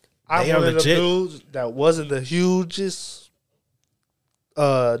 as fuck. I'm They are one of them legit. dudes that wasn't the hugest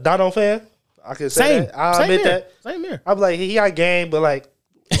Dono fan. I can say Same. that. I'll Same admit here. that. Same here. I'm like, he got game, but like,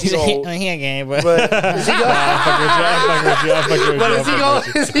 you know, He ain't game, but but is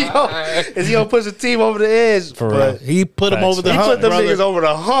he gonna push the team over the edge? For But real. He put them Facts. over the he hump, put them brother. niggas over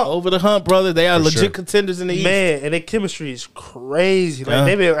the hump. Over the hump, brother. They are legit sure. contenders in the East. Man, and their chemistry is crazy. Like Yeah.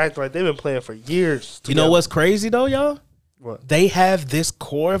 they've been acting like they've been playing for years. You know what's crazy though, y'all? What? They have this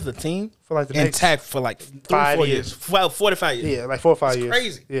core of the team For like the next intact for like 5 4 years. years. Well, 45 years. Yeah, like 4 or 5 It's years.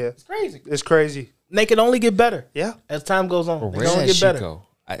 crazy. Yeah, It's crazy. it's crazy. And they can only get better Yeah, as time goes on. They where can did only that get shit better. go?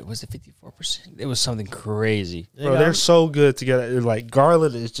 Was it 54%? It was something crazy. bro, they're so good together. Like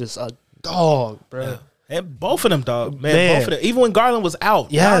Garland is just a dog, bro. Yeah. And both of them, dog. Man, Man. both of them. Even when Garland was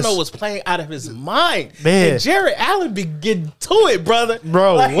out, Yes. Garland was playing out of his mind. Man. And Jared Allen be getting to it, brother.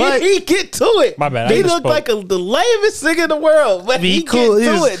 Bro, Like, what? He get to it. My bad, I He looked misspoke. like the lamest nigga in the world, but He he cool.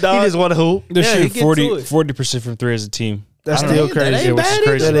 get to it, dog. He just want to hoop. They're Yeah, he shooting get to it. 40% from 3 as a team. That's I don't still know. crazy. That ain't which is bad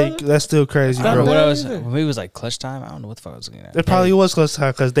crazy. either. That's still crazy, Not bro. What bad I was, either. maybe it was like clutch time. I don't know what the fuck I was looking at. It probably was close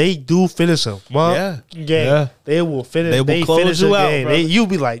time because they do finish them. Yeah. Game. Yeah. They will finish. They will close finish you the out, game. brother. You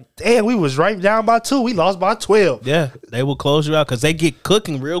be like, damn, we was right down by 2. We lost by 12. Yeah, they will close you out because they get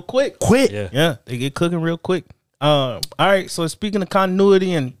cooking real quick. Quick. Yeah. Yeah, they get cooking real quick. All right, so speaking of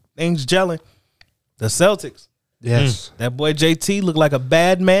continuity and things gelling, the Celtics. Yes. That boy JT looked like a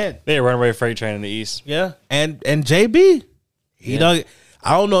bad man. They a runaway freight train in the East. Yeah, and JB, he done.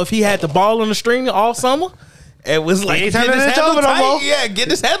 I don't know if he had the ball on the string all summer. It was like ain't get turning his it handle over no tight. more. Yeah, get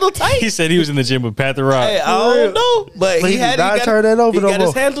his handle tight. He said he was in the gym with Pat the Rock. Hey, I don't know, but But he he had did not got, turn that over he no got his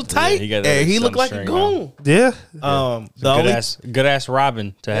more. handle tight, he got that and he on looked the like a string, goon. Yeah. The only Good ass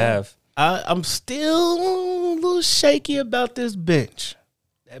Robin to have. I'm still a little shaky about this bench.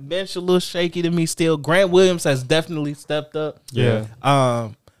 That bench a little shaky to me still. Grant Williams has definitely stepped up. Yeah.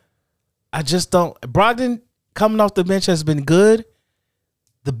 I just don't. Brogdon coming off the bench has been good.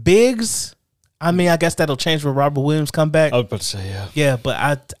 The bigs, I mean, I guess that'll change when Robert Williams come back. I was about to say, yeah. Yeah,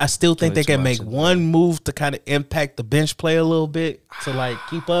 but I still think Really they can too make much. one move to kind of impact the bench play a little bit to like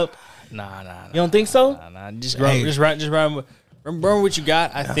keep up. Nah. You don't think so? Nah. Just Hey. run. Remember what you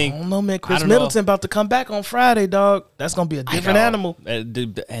got. I think. I don't know, man. Chris don't know. Middleton about to come back on Friday, dog. That's gonna be a different animal. And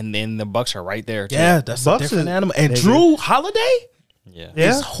then the Bucks are right there. Too. Yeah, that's a Bucks different is- animal. And they Drew Holiday Yeah. Yeah.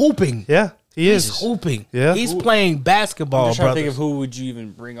 is hooping. Yeah. He He's is. hooping. Yeah. He's playing I'm basketball, just trying to brother. think of who would you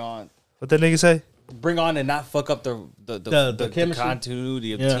even bring on. What that nigga say? Bring on and not fuck up the chemistry?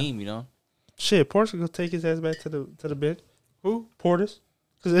 continuity of Yeah. the team. You know. Shit, Portis gonna take his ass back to the bench. Who? Portis.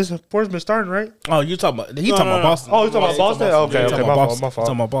 Because Portis been starting, right? Oh, you talking about? He talking about Boston. Oh, you talking about Boston? Okay, He okay, talking my about fault, my Boston. fault.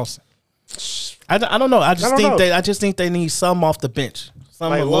 Talking about Boston. I don't know. I just don't think know. I just think they need some off the bench.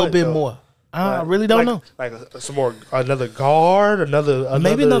 Some Like a little what, bit though? more. I really don't know. Like some more, another guard,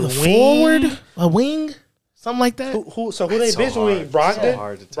 Maybe another wing? forward, a wing, something like that. Who they so bench hard. wing? Brogdon. So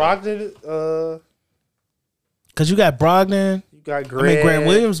hard to tell. Brogdon. Because you got Brogdon. You got I Grant. mean, Grant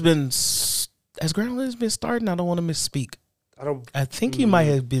Williams has Grant Williams been starting? I don't want to misspeak. I think he might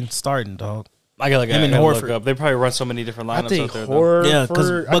have been starting, dog. I got Him and to look Horford. up. They probably run so many different I lineups think out there. though. Horford. Yeah, I but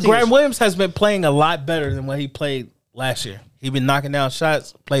think Grant it's- Williams has been playing a lot better than what he played last year. He been knocking down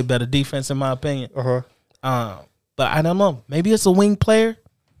shots, played better defense in my opinion. But I don't know. Maybe it's a wing player.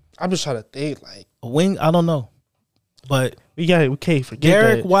 I'm just trying to think. Like A wing, I don't know. But we can't forget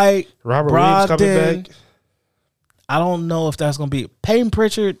Derek that White, Robert Williams coming Brogdon, back. I don't know if that's gonna be Peyton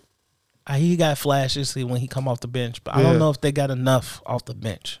Pritchard. He got flashes when he come off the bench, but I Yeah. don't know if they got enough off the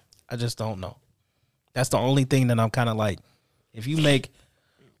bench. I just don't know. That's the only thing that I'm kind of like, if you make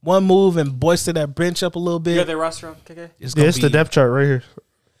one move and bolster that bench up a little bit. You got their roster on, KK? It's Yeah, it's the depth chart right here.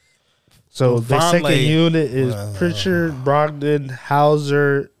 So the second Vonleh, unit is Pritchard, Brogdon,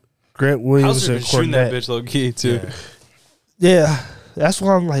 Hauser, Grant Williams, Hauser and been shooting that Cornette. bitch low key too. Yeah, that's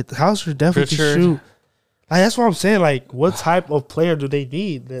why I'm like, Hauser definitely can Pritchard. shoot. Like, that's what I'm saying. Like, what type of player do they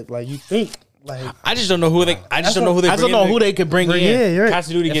need that, like, you think? Like, I just don't know who they. I just don't know who they. I don't know who they could bring in. yeah, you're right.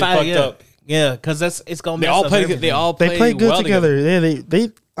 Continuity If getting I- fucked yeah. up. Yeah, because it's gonna. They mess all up play. everything. They all They play good well together. Yeah, they No,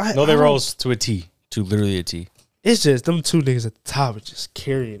 they I don't- rolls to a T, to literally a T. It's just them two niggas at the top are just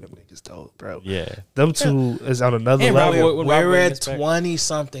carrying them niggas though, bro. Yeah. Them two is on another And level. Robert- when Robert We're at gets back.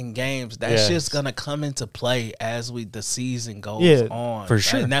 20-something games. That Yes. shit's gonna come into play as the season goes Yeah, on. for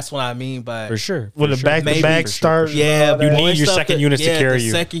sure. And that's what I mean by For sure. when For the sure. back to Maybe. back For sure, starts. Yeah, You need boy, your stuff second that- units to carry the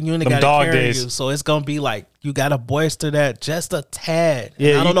you. second unit Them got to dog carry days. you. So it's gonna be like you got to bolster that just a tad.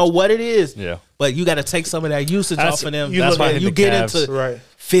 Yeah, I don't you- know what it is. Yeah. But you got to take some of that usage That's- off of them. you look at you the get Cavs. into Right.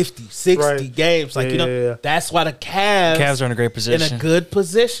 50, 60 Right. games. Like, Yeah. that's why the Cavs, Cavs are in a great in position. a good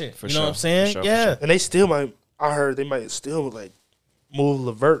position. For you sure. know what I'm saying? For sure, for yeah. sure. And they still might. I heard they might still like move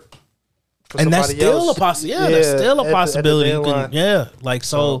Levert. for And that's somebody still else. a possibility. Yeah, that's still a at the possibility. You deadline. can, yeah, like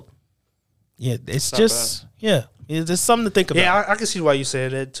so. Yeah, it's not just it's just something to think about. Yeah, I can see why you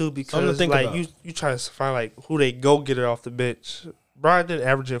saying that too, Something to because think like about. you trying to find like who they go get it off the bench. Brogdon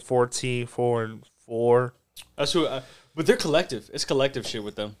averaging 14, 4 and 4. That's who. But they're collective. It's collective shit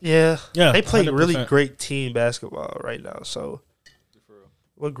with them. Yeah, Yeah, They play really 100%. great team basketball right now. So,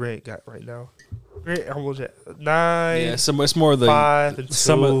 what Grant got right now? Grant almost at 9, Yeah, it's more of the 5, and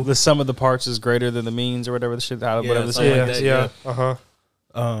 2. sum of the parts is greater than the means or whatever the shit. Whatever the something saying. like yeah, that, yeah, yeah.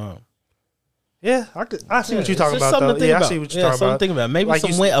 uh-huh. Yeah, I see what you're talking It's just about. something Though. to think Yeah, about. I see what you're Yeah, talking something to about. think about. Maybe Like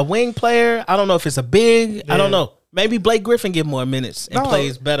you a wing player. I don't know if it's a big. I don't Yeah. know. Maybe Blake Griffin get more minutes and No.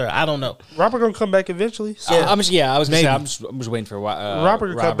 plays better. I don't know. Robert gonna come back eventually. So I was gonna say Maybe. I'm just waiting for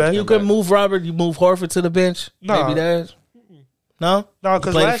Robert to come back. You could move Robert. You move Horford to the bench. No. Maybe that. No, no,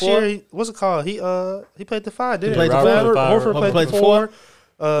 because played the last four? year what's it called? He played the 5. Didn't played the five. Horford Robert played the played 4.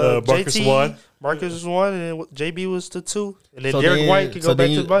 Marcus JT, one. Marcus was 1, and then JB was the 2, and then So Derek then- White could so go back then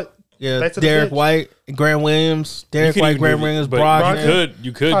to you- the butt. yeah. Back to the Derek bench. White, Grant Williams, Derek could White, even Grant do- Williams, but Brogdon,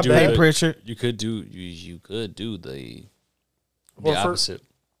 You could Not do bad. Payne Pritchard. You could do the Horford. opposite.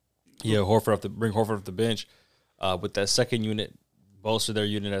 Yeah, bring Horford off the bench with that second unit, bolster their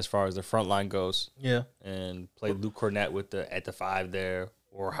unit as far as the front line goes, Yeah, and play Luke Cornett at the 5 there,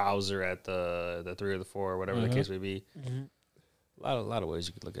 or Hauser at the 3 or the 4, whatever the case may be. A lot of ways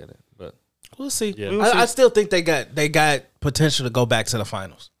you could look at it, but we'll see. Yeah. I still think they got potential to go back to the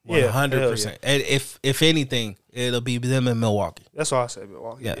finals. Yeah, 100%. And if anything, it'll be them in Milwaukee. That's all I said.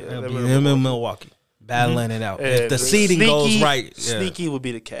 Milwaukee. Yeah, that it'll be was them in Milwaukee battling it out. And If the seeding goes right, yeah. sneaky would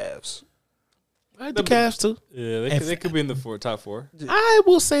be the Cavs. The Cavs too. yeah, they could be in the top 4. I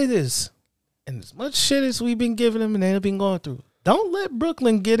will say this, and as much shit as we've been giving them and they've been going through, don't let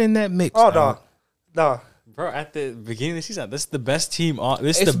Brooklyn get in that mix. Oh dog. no. Bro, at the beginning of the season, this is the best team on.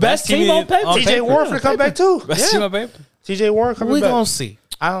 This It's is the best team on paper. TJ Warren for come back too. Best team on paper. TJ Warren coming We back. gonna see.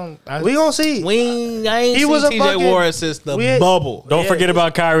 We gonna see. I ain't He seen was a TJ fucking- Warren since the we had- bubble. Don't forget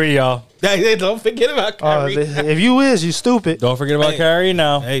about Kyrie, y'all. Don't forget about Kyrie. If you is, you stupid. Don't forget about Kyrie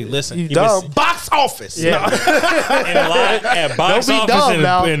now. Hey, listen. You dumb. Box office. Yeah. In a lot, at box Don't be office dumb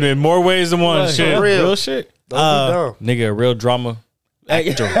now. in more ways than one. Shit. real. shit. Don't Nigga, a real drama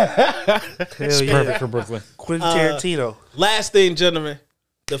actor. be dumb. It's Hell yeah. perfect for Brooklyn. Quentin Tarantino. Last thing, gentlemen,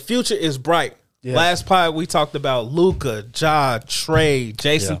 the future is bright. Yeah. Last pod we talked about Luka, Ja, Trey,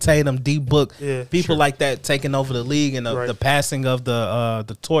 Jason Yeah. Tatum, D Book, Yeah, people like that taking over the league and Right. the passing of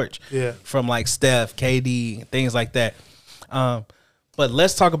the torch Yeah. from like Steph, KD, things like that. But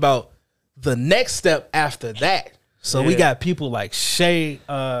let's talk about the next step after that. So we Yeah. got people like Shea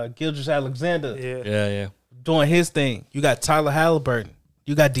Gilgeous-Alexander Yeah. Yeah. doing his thing. You got Tyler Halliburton.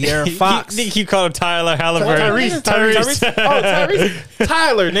 You got De'Aaron Fox. Nigga keep calling Tyler Halliburton. Tyrese. Oh, Tyrese.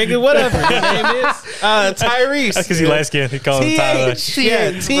 Tyler, nigga, whatever your name is. Tyrese. That's because he light skinned. He called him Tyler.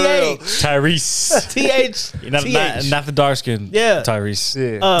 Yeah, TH. Tyrese. TH. Not the dark skin. Yeah. Tyrese.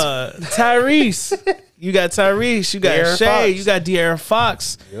 Yeah. Tyrese. You got Tyrese. You got De'Aaron Shea. Fox. You got De'Aaron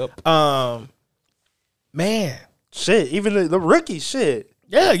Fox. Yep. Man. Shit. Even the rookie shit.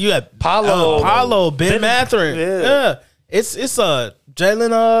 Yeah, you got Paulo, Ben Mathurin. Yeah. Yeah. It's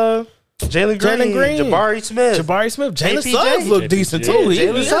Jalen Jalen Green. Jabari Smith. Jabari Smith. Jalen APJ. Suggs look decent too.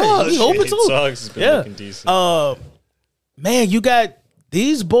 Yeah, Jalen Suggs. He open too. Suggs has been Yeah. looking decent. Man, you got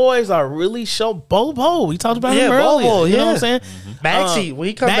these boys are really show Bobo. We talked about Yeah, him earlier. Bobo, You know what yeah. I'm saying? Maxey, when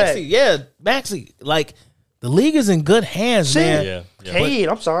he come back. Yeah, Maxey. Like The league is in good hands, man. Yeah. Cade,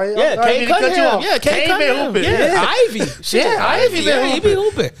 I'm sorry. Yeah, Cade Cunningham. Yeah, Cade Cunningham. been hooping. Yeah, Ivy. Shit, Yeah, Ivy. Yeah, he be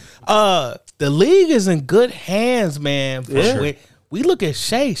hooping. The league is in good hands, man. Yeah. We look at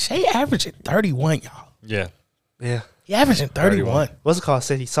Shea. Shea averaging 31, y'all. Yeah. Yeah. He averaging 31. What's it called?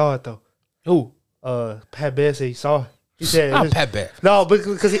 Said he saw it though. Who? Pat Bear said he saw it. He said, Not Pat Bear. No,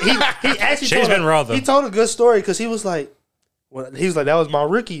 because he actually Shane's been raw, though. He told a good story because he was like, that was my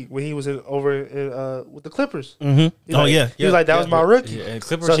rookie when he was over with the Clippers. Mm-hmm. He was like, that was my rookie. Yeah, and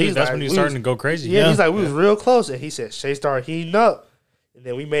Clippers, So that's he's like, when he was we starting was- to go crazy. Yeah, he's like, we was real close, and he said Shea started heating up, and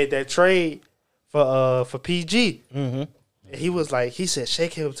then we made that trade for PG. And he was like, he said Shea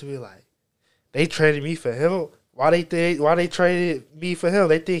came up to me like, they traded me for him. Why they traded me for him?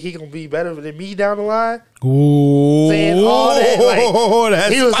 They think he gonna be better than me down the line. Ooh. Saying all that, like,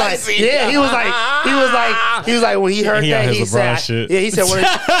 that's he was spicy. like, yeah, he was like, when he heard He that, got he his said, LeBron shit. yeah, he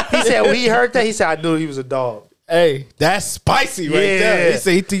said when he heard that, he said, I knew he was a dog. Hey, that's spicy right Yeah. there. He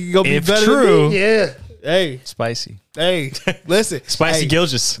said he think he gonna be If better true. than me. Yeah, Hey, Spicy. hey, listen. Spicy hey,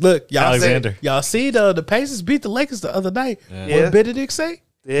 Gilgis. Look, y'all Alexander. y'all see the Pacers beat the Lakers the other night. Yeah. What Benedict say?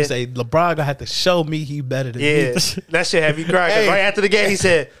 yeah, He say LeBron gonna have to show me he better than yeah. me. That shit had me crying. 'Cause Hey. right after the game, he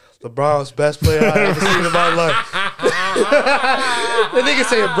said, LeBron's best player I've ever seen in my life. The nigga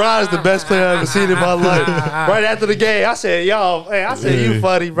said LeBron is the best player I've ever seen in my life. Right after the game, I said, yo, hey, I said, you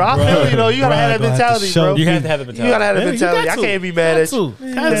funny, bro. I feel, you gotta have that mentality, bro. You have to have the You gotta have the Yeah, you mentality. got I to. can't be mad at you.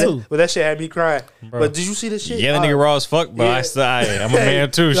 Got to. But that shit had me crying. But did you see this shit? Yeah, that nigga raw as fuck, but yeah. I'm a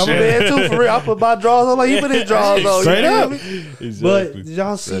man too. I'm shit. a man too, for real. I put my drawers on like you put his drawers on. Straight you feel up. me? Exactly. But did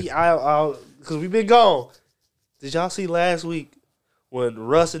y'all see? Because we've been gone. Did y'all see last week when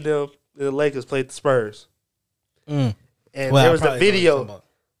Russ and them the Lakers played the Spurs? And Well, there I was the probably know what you're video talking about.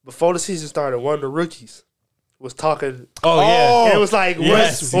 before the season started. One of the rookies was talking. Oh, yeah. And it was like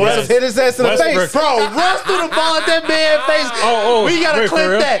Yes, Russ yes. Hit his ass in the Westbrook. face. Bro, Russ threw the ball at that man's face. Oh, we gotta wait, for clip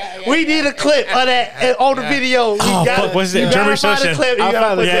real? that. We need a clip of that on the video. fuck, what's it? You Jeremy gotta find a Shoshan. clip. You I gotta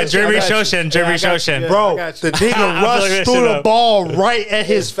found put it. Yeah, that shit. Jeremy I got you. Shoshan. Jeremy Shoshan. Bro, I got you. the nigga I'm Russ looking that threw shit the up. ball right at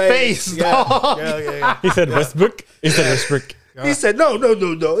his face, Yeah. dog. Yeah. He said Westbrook. He said Westbrook. He said, no.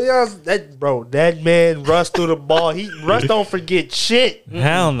 Yeah, that man, Russ threw the ball. Russ don't forget shit.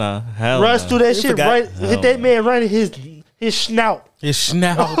 Hell no. Hell Russ no. threw that shit forgot. right, hit that man right in his snout. His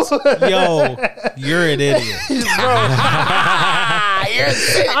snout. Yo, you're an idiot.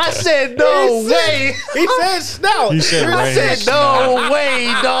 I said, no way. He said snout. He said I right said, here. no way,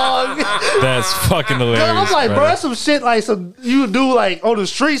 dog. That's fucking hilarious. I'm like, bro, brother. that's some shit like some you do like on the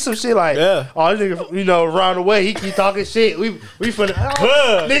street, some shit like, Yeah. oh, this nigga, around the way, he keep talking shit. We finna,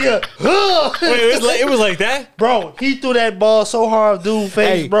 nigga, Wait, it was like that? bro, he threw that ball so hard, dude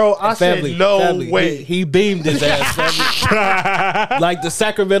face, bro. I family, said, no family. way. He beamed his ass, family. Like the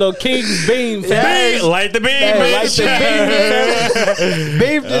Sacramento Kings beam, family. Light the beam, Hey, like bitch. the beam,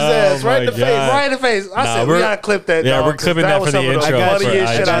 beamed his ass right in the my face. God. Right in the face. I Nah, said, we we're- gotta clip that. Yeah, dog, we're 'cause clipping that was for the some of intro the for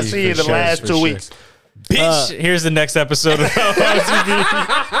funniest shit I IG, see in for the sure, last for 2 sure. weeks. Bitch, here's the next episode of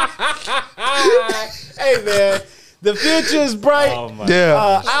Hey man, the future is bright. Oh my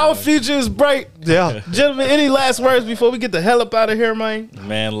Yeah, Our future is bright. yeah. Gentlemen, any last words before we get the hell up out of here, man?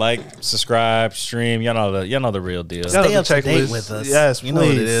 Man, like, subscribe, stream. Y'all know the real deal. Stay up to date with us. Yes, You know what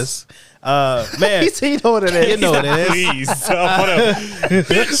it please. is. Man, You know what it is. you know what it is. Please,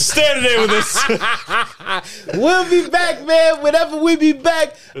 bitch, stay today with us. We'll be back, man. Whenever we be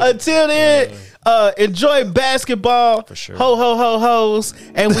back. Until then, enjoy basketball. For sure. Ho, ho, ho, hoes.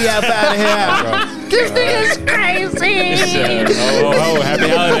 And we out of here. This nigga's crazy. Oh, happy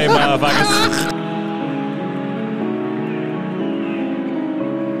holiday, motherfuckers.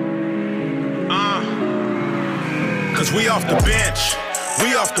 Cause we off the bench.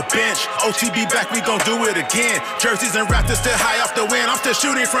 We off the bench. OTB back, we gon' do it again. Jerseys and Raptors still high off the wind. I'm still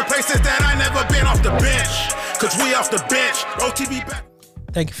shooting from places that I never been off the bench. Cause we off the bench. OTB back.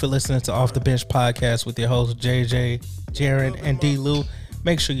 Thank you for listening to Off the Bench Podcast with your hosts, JJ, Jaron, and D. Lou.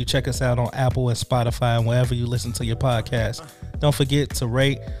 Make sure you check us out on Apple and Spotify and wherever you listen to your podcast. Don't forget to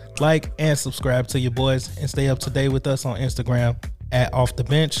rate, like, and subscribe to your boys and stay up to date with us on Instagram at Off the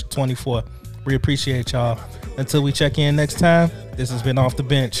Bench 24. We appreciate y'all. Until we check in next time, this has been Off the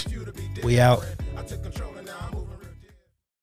Bench. We out.